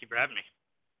pleasure. Thank you for having me.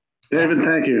 David,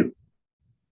 thank you.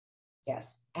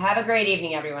 Yes. Have a great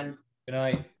evening, everyone. Good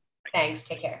night. Thanks.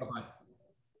 Take care. Bye-bye.